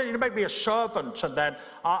 well, why don't you make me a servant? And then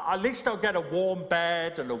at least I'll get a warm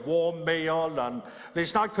bed and a warm meal. And at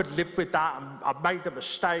least I could live with that. I've made a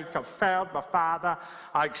mistake. I've failed my father.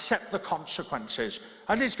 I accept the consequences.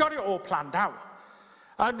 And he's got it all planned out.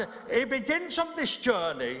 And he begins on this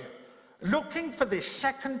journey looking for this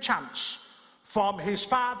second chance from his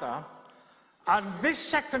father, and this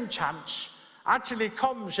second chance actually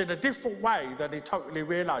comes in a different way than he totally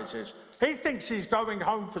realizes. He thinks he's going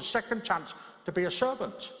home for a second chance to be a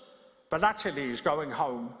servant, but actually he's going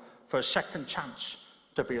home for a second chance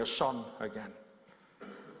to be a son again.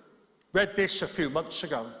 Read this a few months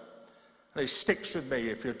ago, and it sticks with me.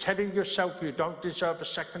 If you're telling yourself you don't deserve a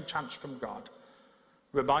second chance from God,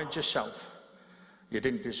 remind yourself you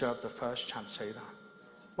didn't deserve the first chance either.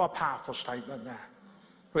 What a powerful statement there.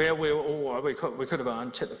 We could have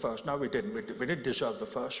earned it the first. No, we didn't. We didn't deserve the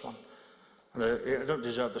first one. And I don't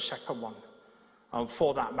deserve the second one. And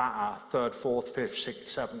for that matter, third, fourth, fifth, sixth,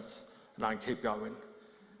 seventh, and I can keep going.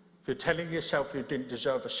 If you're telling yourself you didn't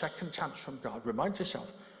deserve a second chance from God, remind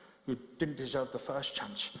yourself you didn't deserve the first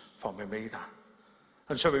chance from him either.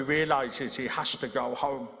 And so he realizes he has to go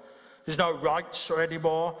home. There's no rights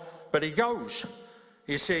anymore, but he goes.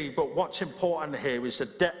 You see, but what's important here is the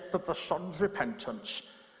depth of the son's repentance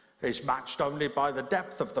is matched only by the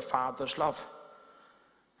depth of the father's love.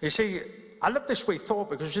 You see, I love this wee thought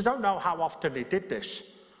because you don't know how often he did this.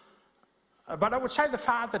 But I would say the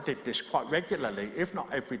father did this quite regularly, if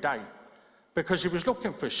not every day, because he was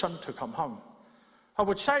looking for his son to come home. I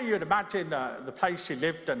would say you'd imagine the place he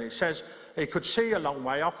lived, and it says he could see a long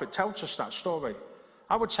way off. It tells us that story.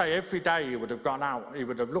 I would say every day he would have gone out, he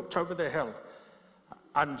would have looked over the hill,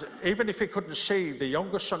 and even if he couldn't see the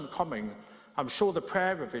younger son coming, I'm sure the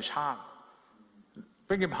prayer of his heart,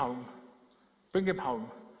 bring him home, bring him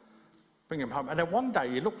home, bring him home. And then one day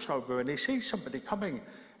he looks over and he sees somebody coming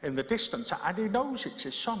in the distance, and he knows it's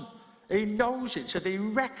his son. He knows it, and he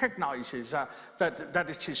recognizes that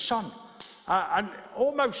it's his son. And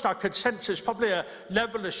almost I could sense there's probably a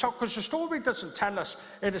level of shock, because the story doesn't tell us,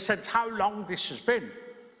 in a sense, how long this has been.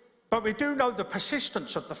 But we do know the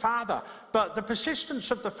persistence of the father. But the persistence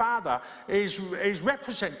of the father is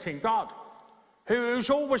representing God, who's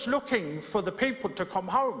always looking for the people to come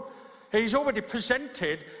home. He's already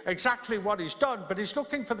presented exactly what he's done, but he's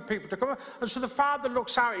looking for the people to come home. And so the father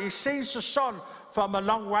looks out, he sees the son from a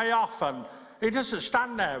long way off, and he doesn't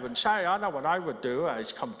stand there and say, I know what I would do.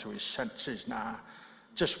 He's come to his senses now.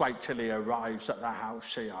 Just wait till he arrives at the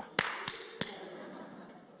house here.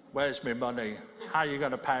 Where's my money? How are you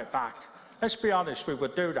going to pay it back? Let's be honest, we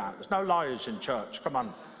would do that. There's no liars in church, come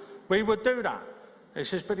on. We would do that. He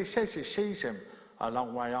says, but he says he sees him a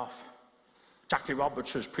long way off. Jackie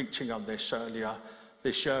Roberts was preaching on this earlier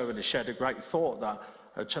this year, and he shared a great thought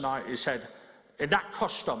that tonight he said, in that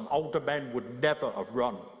custom, older men would never have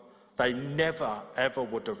run. They never, ever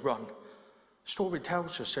would have run. The story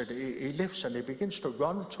tells us that he lives and he begins to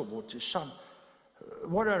run towards his son.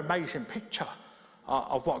 What an amazing picture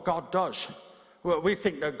of what God does. Well, we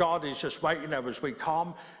think that God is just waiting there as we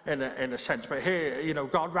come, in a sense. But here, you know,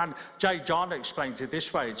 God ran. J. John explains it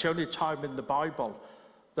this way. It's the only time in the Bible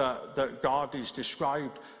that God is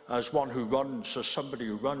described as one who runs, as somebody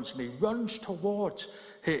who runs. And he runs towards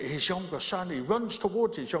his younger son. He runs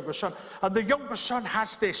towards his younger son. And the younger son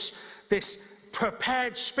has this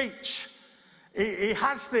prepared speech. He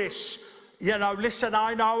has this you know, listen,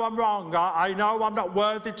 I know I'm wrong. I know I'm not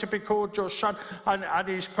worthy to be called your son. And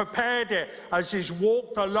he's prepared it as he's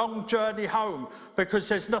walked a long journey home, because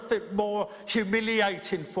there's nothing more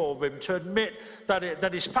humiliating for him to admit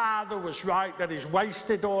that his father was right, that he's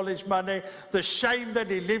wasted all his money, the shame that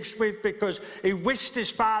he lives with because he wished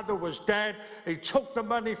his father was dead. He took the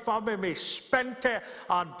money from him. He spent it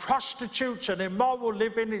on prostitutes and immoral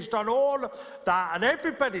living. He's done all of that, and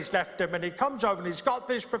everybody's left him. And he comes over and he's got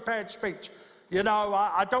this prepared speech. You know,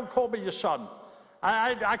 I don't call me your son.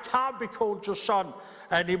 I can't be called your son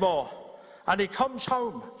anymore. And he comes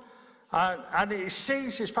home and he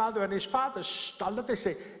sees his father, and his father, I love this,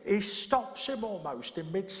 he stops him almost in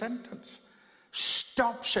mid-sentence.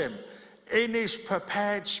 Stops him in his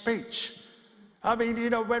prepared speech. I mean, you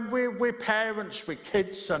know, when we're parents with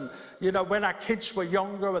kids, and, you know, when our kids were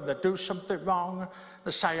younger and they do something wrong,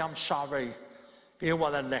 they say, I'm sorry. You know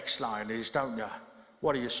what the next line is, don't you?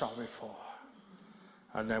 What are you sorry for?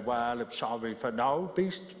 And then, well, I'm sorry for, no, be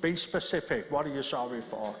specific. What are you sorry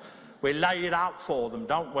for? We lay it out for them,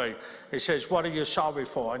 don't we? He says, what are you sorry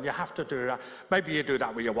for? And you have to do that. Maybe you do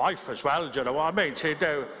that with your wife as well, do you know what I mean? So you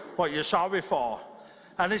do what you're sorry for.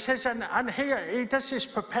 And he says, and here, he does this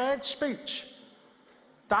prepared speech.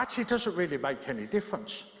 That actually doesn't really make any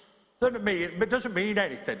difference. It doesn't mean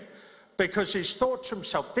anything. Because he's thought to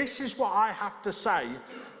himself, this is what I have to say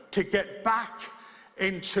to get back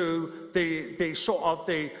into the sort of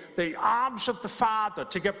the arms of the Father,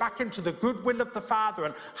 to get back into the goodwill of the Father.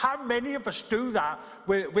 And how many of us do that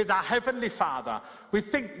with our Heavenly Father? We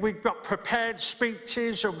think we've got prepared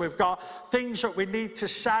speeches and we've got things that we need to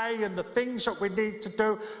say and the things that we need to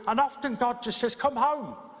do. And often God just says, come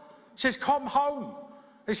home. He says, come home.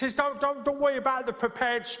 He says, don't worry about the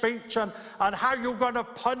prepared speech and how you're going to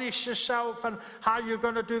punish yourself and how you're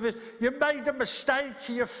going to do this. You made a mistake.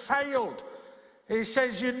 You failed. He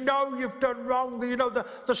says, you know you've done wrong. You know,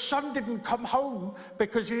 the son didn't come home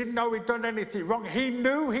because he didn't know he'd done anything wrong. He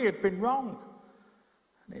knew he had been wrong.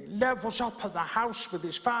 And he levels up at the house with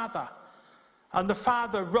his father. And the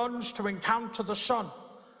father runs to encounter the son.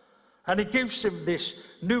 And he gives him this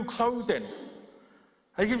new clothing.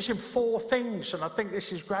 He gives him 4 things, and I think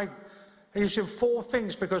this is great. He gives him 4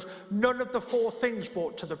 things because none of the 4 things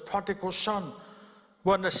brought to the prodigal son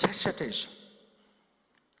were necessities.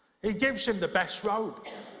 He gives him the best robe.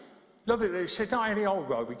 Love it. He says, not any old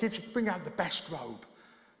robe. He gives you, bring out the best robe.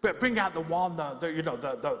 But bring out the one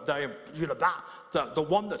the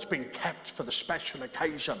one that's been kept for the special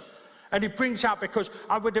occasion. And he brings out, because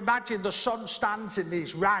I would imagine the son stands in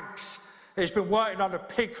these rags. He's been working on a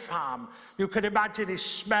pig farm. You can imagine his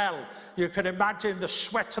smell. You can imagine the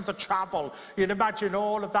sweat of the travel. You'd imagine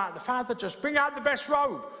all of that. The father just, bring out the best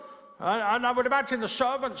robe. And I would imagine the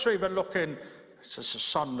servants are even looking. It's just a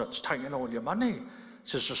son that's taken all your money.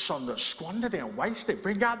 It's just a son that's squandered it and wasted it.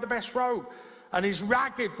 Bring out the best robe. And he's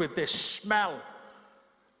ragged with this smell.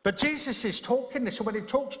 But Jesus is talking this, and when he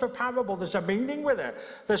talks to a parable, there's a meaning with it.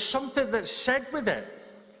 There's something that's said with it.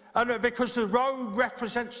 And because the robe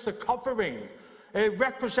represents the covering. It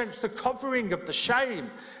represents the covering of the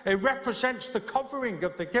shame. It represents the covering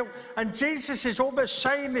of the guilt. And Jesus is almost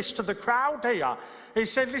saying this to the crowd here. He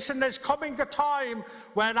said, listen, there's coming a time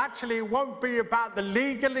when actually it won't be about the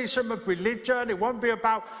legalism of religion. It won't be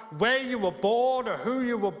about where you were born or who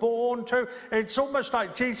you were born to. It's almost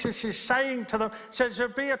like Jesus is saying to them, says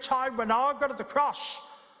there'll be a time when I go to the cross.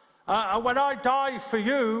 And when I die for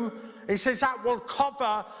you, he says that will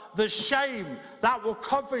cover the shame, that will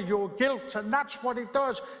cover your guilt, and that's what it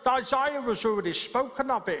does. Isaiah has already spoken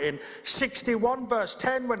of it in 61 verse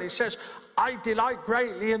 10 when he says, I delight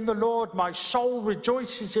greatly in the Lord, my soul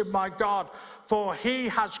rejoices in my God, for he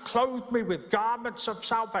has clothed me with garments of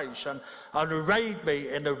salvation and arrayed me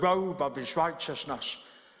in the robe of his righteousness.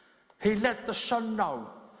 He let the son know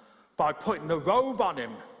by putting the robe on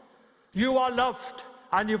him. You are loved,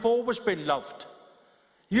 and you've always been loved.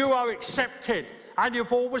 You are accepted, and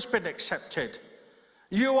you've always been accepted.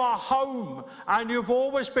 You are home, and you've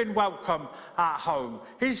always been welcome at home.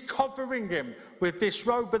 He's covering him with this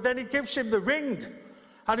robe, but then he gives him the ring.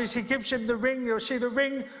 And as he gives him the ring, you'll see the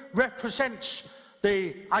ring represents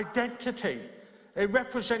the identity. It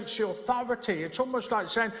represents the authority. It's almost like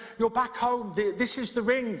saying, you're back home. This is the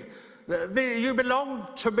ring. You belong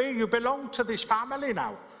to me. You belong to this family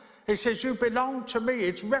now. He says, you belong to me.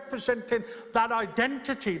 It's representing that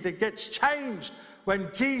identity that gets changed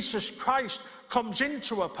when Jesus Christ comes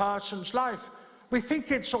into a person's life. We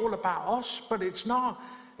think it's all about us, but it's not.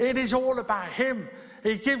 It is all about him.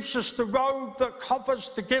 He gives us the robe that covers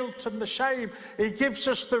the guilt and the shame. He gives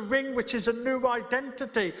us the ring, which is a new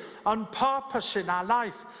identity and purpose in our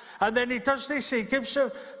life. And then he does this, he gives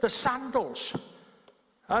us the sandals.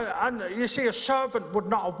 And you see, a servant would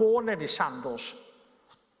not have worn any sandals.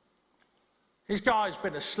 This guy's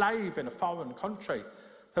been a slave in a foreign country.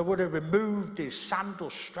 They would have removed his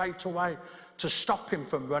sandals straight away to stop him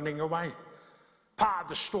from running away. Part of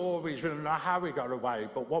the story is we don't know how he got away,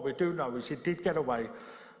 but what we do know is he did get away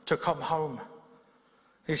to come home.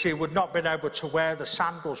 You see, he would not have been able to wear the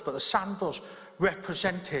sandals, but the sandals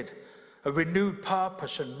represented a renewed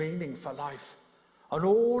purpose and meaning for life. And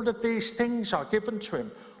all of these things are given to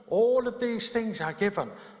him. All of these things are given.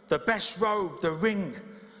 The best robe, the ring,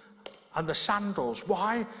 and the sandals.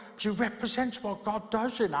 Why? Because it represents what God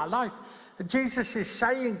does in our life. Jesus is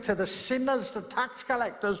saying to the sinners, the tax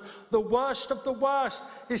collectors, the worst of the worst.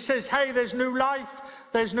 He says, hey, there's new life,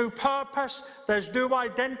 there's new purpose, there's new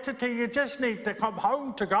identity. You just need to come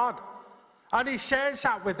home to God. And he shares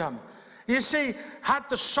that with them. You see, had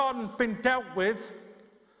the son been dealt with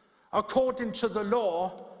according to the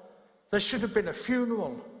law, there should have been a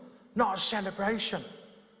funeral, not a celebration.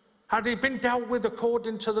 Had he been dealt with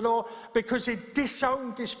according to the law, because he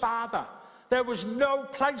disowned his father. There was no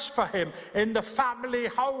place for him in the family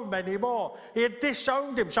home anymore. He had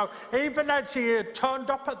disowned him. So even as he had turned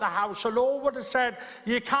up at the house, the law would have said,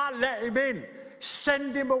 you can't let him in.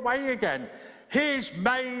 Send him away again. He's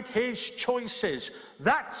made his choices.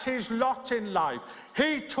 That's his lot in life.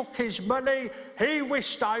 He took his money. He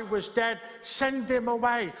wished I was dead. Send him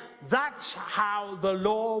away. That's how the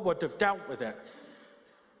law would have dealt with it.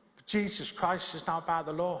 But Jesus Christ is not about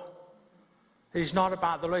the law. He's not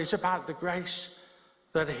about the law. He's about the grace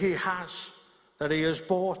that he has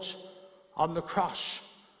bought on the cross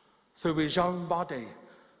through his own body,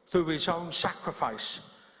 through his own sacrifice.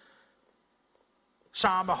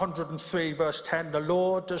 Psalm 103 verse 10, the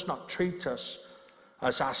Lord does not treat us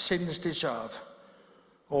as our sins deserve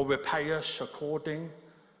or repay us according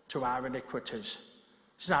to our iniquities.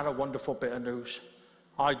 Isn't that a wonderful bit of news?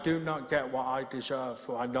 I do not get what I deserve,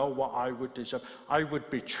 for I know what I would deserve. I would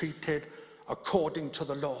be treated according to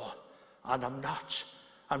the law, and I'm not.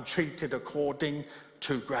 I'm treated according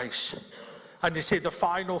to grace. And you see, the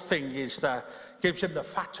final thing is that gives him the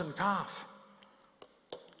fattened calf.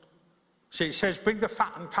 See, it says, bring the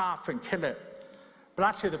fattened calf and kill it. But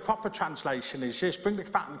actually, the proper translation is this, bring the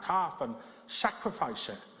fattened calf and sacrifice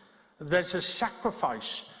it. There's a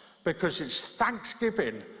sacrifice because it's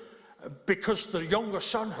thanksgiving, because the younger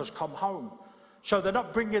son has come home. So they're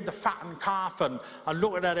not bringing the fattened calf and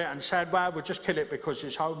looking at it and saying, well, we'll just kill it because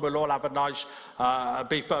he's home. We'll all have a nice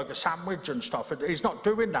beef burger sandwich and stuff. He's not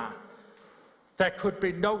doing that. There could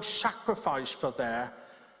be no sacrifice for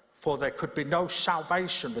there could be no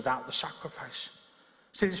salvation without the sacrifice.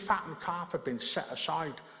 See, this fattened calf had been set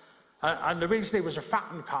aside. And the reason it was a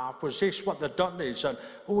fattened calf was this, what they'd done is, and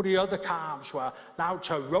all the other calves were allowed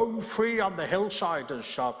to roam free on the hillside and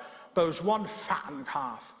stuff. But there was one fattened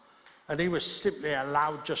calf. And he was simply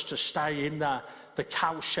allowed just to stay in the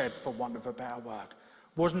cow shed, for want of a better word.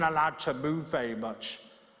 Wasn't allowed to move very much,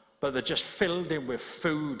 but they just filled him with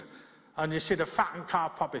food. And you see, the fattened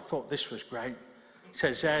calf probably thought this was great. He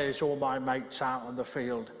says, there's all my mates out on the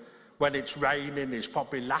field. When it's raining, he's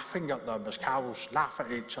probably laughing at them as cows laugh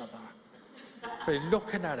at each other. But he's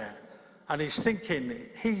looking at it, and he's thinking,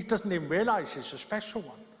 he doesn't even realise he's a special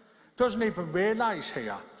one. Doesn't even realise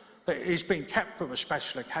here that he's been kept for a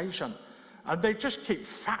special occasion. And they just keep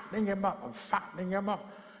fattening him up and fattening him up.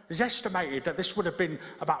 It's estimated that this would have been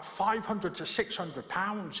about 500 to 600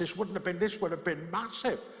 pounds. This would have been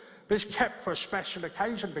massive. But it's kept for a special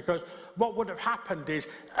occasion, because what would have happened is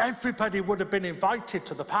everybody would have been invited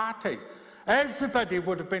to the party. Everybody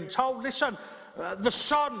would have been told, listen, the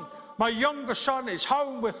son, my younger son is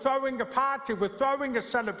home. We're throwing a party. We're throwing a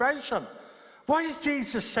celebration. Why is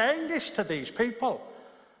Jesus saying this to these people?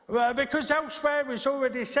 Because elsewhere he's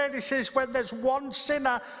already said, he says, when there's one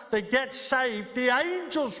sinner that gets saved, the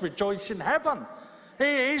angels rejoice in heaven.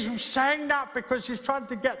 He's saying that because he's trying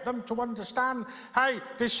to get them to understand, hey,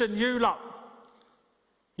 listen, you lot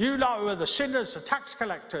who are the sinners, the tax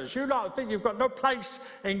collectors, you lot who think you've got no place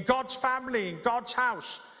in God's family, in God's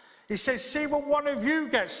house. He says, see, when one of you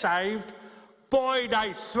gets saved, boy,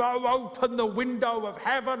 they throw open the window of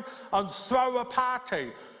heaven and throw a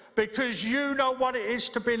party, because you know what it is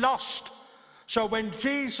to be lost. So when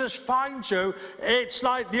Jesus finds you, it's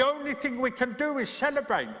like the only thing we can do is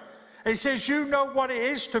celebrate. He says, you know what it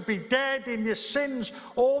is to be dead in your sins,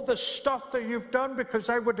 all the stuff that you've done, because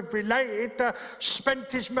they would have related to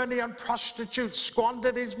spent his money on prostitutes,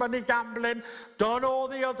 squandered his money gambling, done all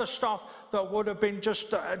the other stuff that would have been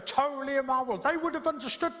just totally immoral. They would have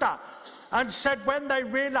understood that and said when they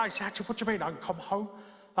realised, actually, what do you mean, I can come home?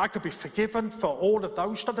 I could be forgiven for all of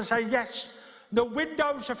those stuff. They say, yes. The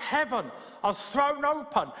windows of heaven are thrown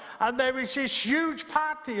open, and there is this huge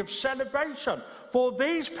party of celebration for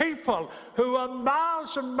these people who are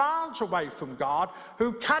miles and miles away from God,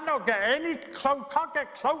 who cannot get can't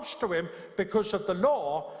get close to him because of the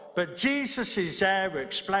law. But Jesus is there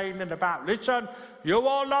explaining about, listen, you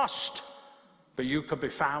are lost, but you can be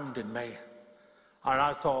found in me. And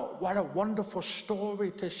I thought, what a wonderful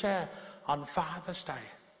story to share on Father's Day.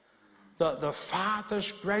 The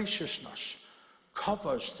Father's graciousness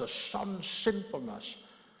covers the Son's sinfulness.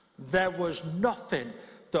 There was nothing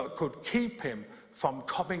that could keep him from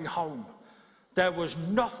coming home. There was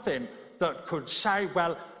nothing that could say,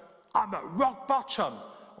 well, I'm at rock bottom,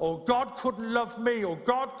 or God couldn't love me, or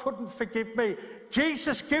God couldn't forgive me.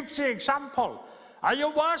 Jesus gives the example. Are you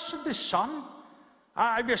worse than this son?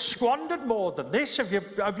 Have you squandered more than this? Have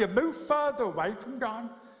you moved further away from God?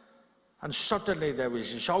 And suddenly there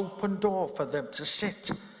is this open door for them to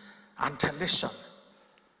sit and to listen.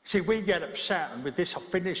 See, we get upset, and with this I'll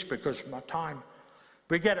finish because of my time.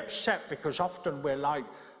 We get upset because often we're like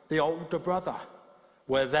the older brother.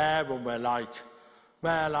 We're there and we're like,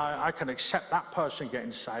 well, I can accept that person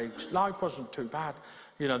getting saved. Life wasn't too bad.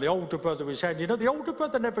 You know, the older brother was there. You know, the older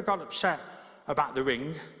brother never got upset about the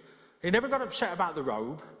ring. He never got upset about the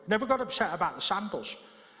robe. Never got upset about the sandals.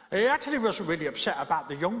 He actually wasn't really upset about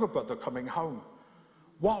the younger brother coming home.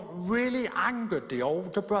 What really angered the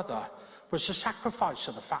older brother was the sacrifice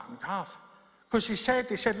of the fattened calf. Because he said,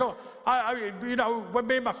 look, you know, when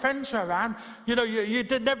me and my friends were around, you know, you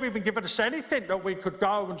did never even give us anything that we could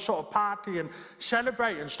go and sort of party and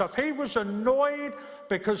celebrate and stuff. He was annoyed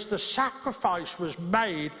because the sacrifice was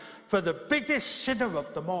made for the biggest sinner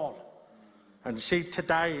of them all. And see,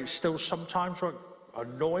 today it's still sometimes what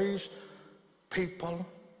annoys people,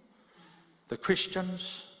 the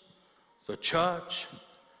Christians, the church,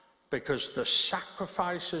 because the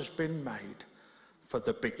sacrifice has been made for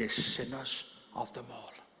the biggest sinners of them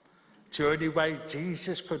all. It's the only way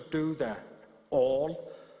Jesus could do that,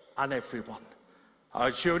 all and everyone.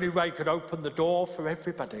 It's the only way he could open the door for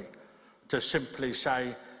everybody to simply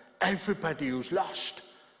say, everybody who's lost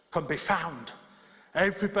can be found.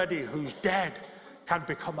 Everybody who's dead can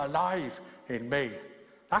become alive in me.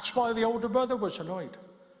 That's why the older brother was annoyed.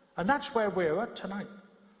 And that's where we're at tonight.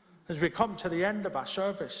 As we come to the end of our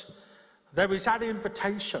service, there is that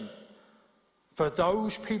invitation for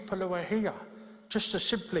those people who are here just to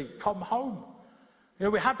simply come home. You know,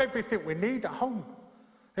 we have everything we need at home.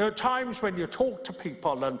 You know, at times when you talk to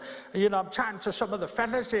people, and, you know, I'm chatting to some of the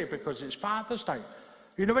fellas here because it's Father's Day.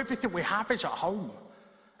 You know, everything we have is at home.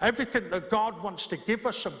 Everything that God wants to give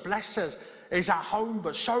us and bless us is at home,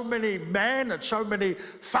 but so many men and so many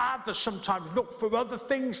fathers sometimes look for other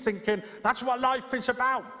things thinking that's what life is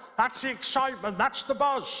about. That's the excitement, that's the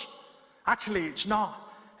buzz. Actually, it's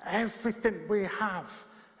not. Everything we have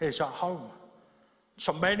is at home.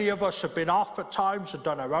 So many of us have been off at times and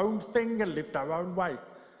done our own thing and lived our own way.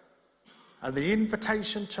 And the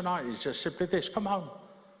invitation tonight is just simply this, come home.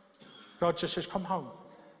 God just says, come home.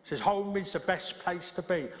 He says, home is the best place to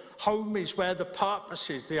be. Home is where the purpose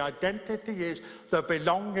is, the identity is, the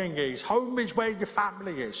belonging is. Home is where your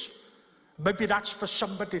family is. Maybe that's for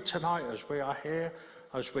somebody tonight as we are here,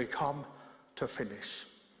 as we come to finish.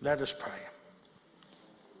 Let us pray.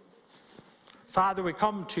 Father, we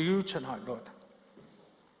come to you tonight, Lord.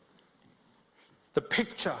 The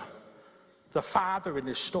picture, the father in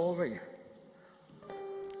this story,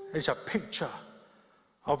 is a picture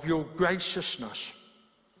of your graciousness,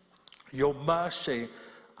 your mercy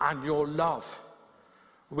and your love,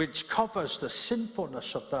 which covers the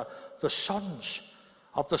sinfulness of the sons,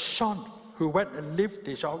 of the son who went and lived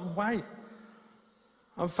his own way.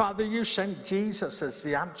 And Father, you sent Jesus as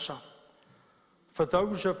the answer for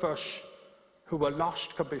those of us who are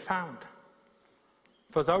lost can be found.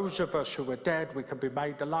 For those of us who are dead, we can be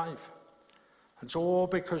made alive. And it's all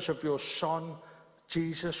because of your Son,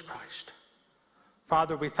 Jesus Christ.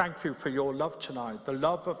 Father, we thank you for your love tonight, the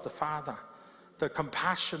love of the Father, the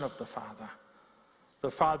compassion of the Father.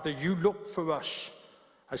 The Father, you look for us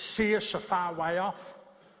and see us a far way off.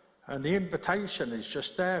 And the invitation is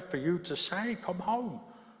just there for you to say, come home.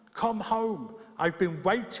 Come home. I've been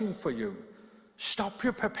waiting for you. Stop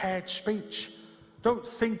your prepared speech. Don't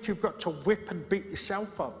think you've got to whip and beat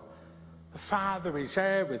yourself up. The Father is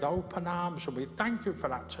there with open arms, and we thank you for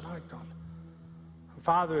that tonight, God.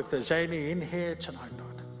 Father, if there's any in here tonight,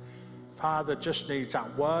 Lord, Father just needs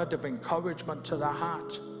that word of encouragement to their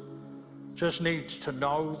heart. Just needs to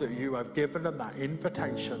know that you have given them that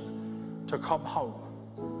invitation to come home.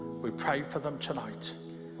 We pray for them tonight.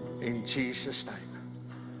 In Jesus' name.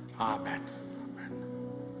 Amen.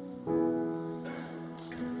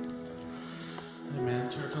 Amen.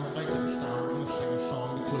 Church, I would like to stand. We're going to sing a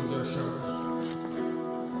song to close our service.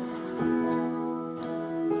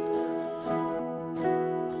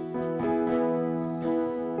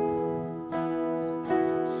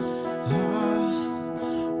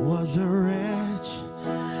 Was a wretch,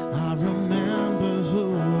 I remember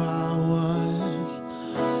who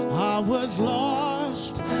I was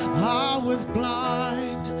lost, I was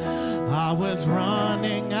blind, I was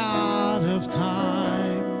running out of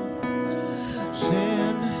time.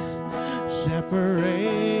 Sin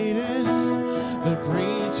separated, the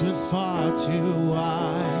breach was far too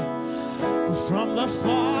wide. From the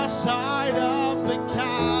far side of the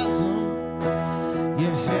chasm, you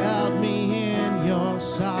held me in your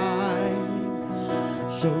side,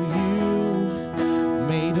 so you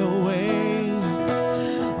made a way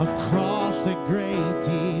across the great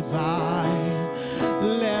divide,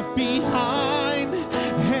 left behind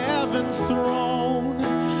heaven's throne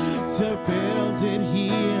to build it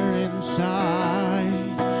here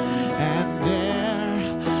inside. And there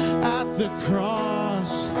at the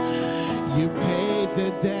cross, you paid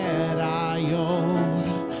the debt I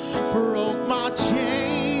owed, broke my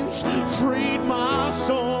chains, freed my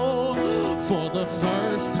soul. For the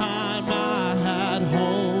first time I had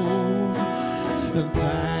hope. And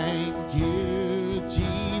thank you,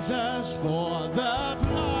 Jesus, for the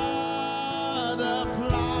blood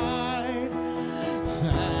applied.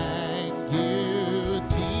 Thank you,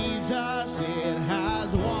 Jesus, it has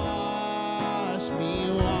washed me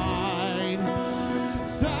white.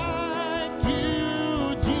 Thank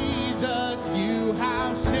you, Jesus, you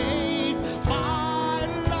have saved my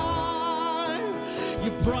life.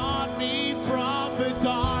 You brought me from the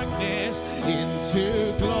darkness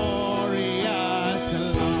into glorious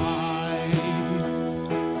light.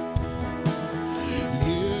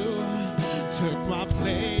 You took my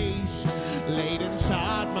place, laid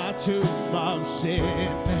inside my tomb of sin.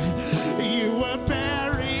 You were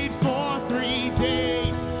buried for 3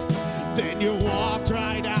 days, then you walked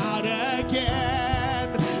right out again.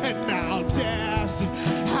 And now death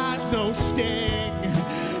has no sting,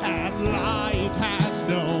 and life has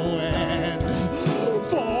no end.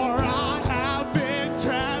 For I have been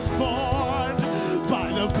transformed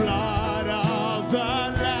by the blood of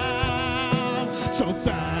the Lamb. So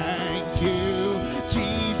thank you,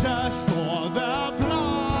 Jesus, for the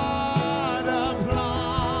blood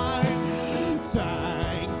applied.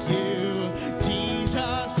 Thank you,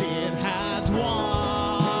 Jesus, it has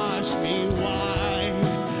washed me white.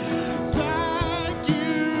 Thank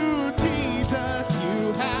you, Jesus,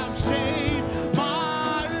 you have saved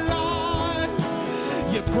my life.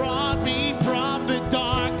 You brought me from the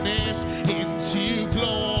darkness into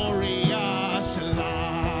glorious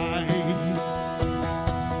light.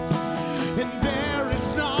 And there is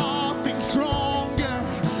nothing stronger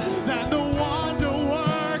than the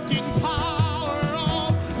wonder-working power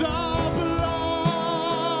of the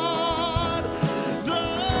blood. The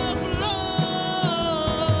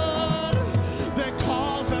blood that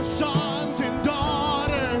calls us sons and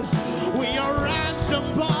daughters. We are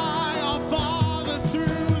ransomed by our Father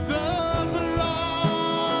through the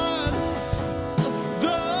blood.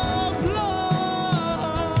 The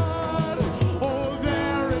blood. Oh,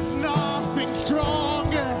 there is nothing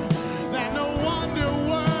stronger than the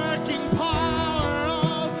wonder-working power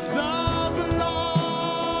of the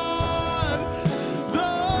blood.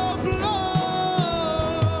 The blood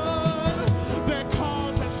that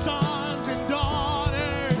calls us sons and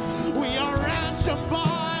daughters. We are ransomed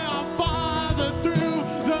by our Father through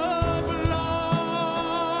the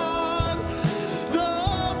blood. The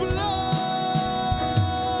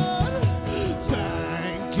blood.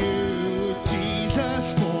 Thank you, Jesus,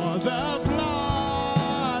 for the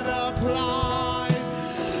blood applied.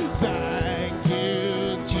 Thank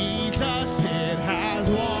you, Jesus, it has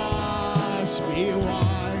washed me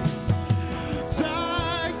white.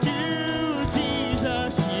 Thank you,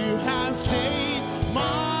 Jesus, you have saved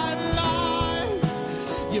my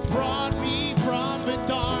life. You brought me from the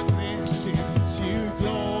darkness into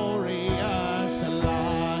glorious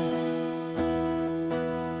light.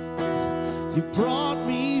 You brought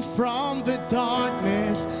me from the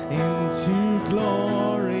darkness into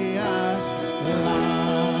glorious light.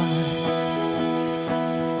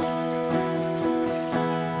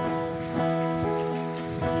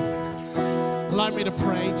 Allow me to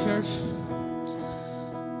pray, church.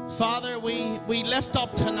 Father, we lift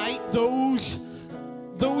up tonight those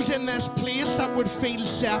in this place that would feel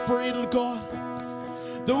separated, God.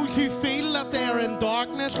 Those who feel that they are in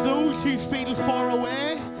darkness, those who feel far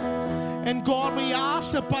away. And God, we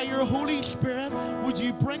ask that by your Holy Spirit, would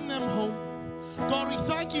you bring them home? God, we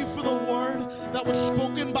thank you for the word that was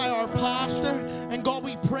spoken by our pastor. And God,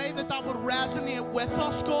 we pray that that would resonate with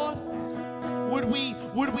us, God. Would we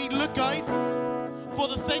look out for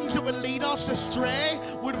the things that would lead us astray?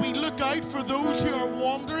 Would we look out for those who are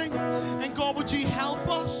wandering? And God, would you help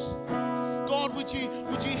us? God, would you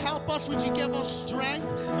help us? Would you give us strength?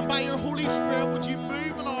 And by your Holy Spirit, would you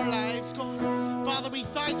move in our lives, God? Father, we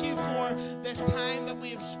thank you for this time that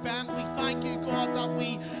we have spent. We thank you, God, that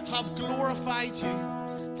we have glorified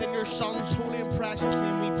you. It's in your Son's holy and precious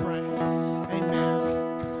name we pray. Amen.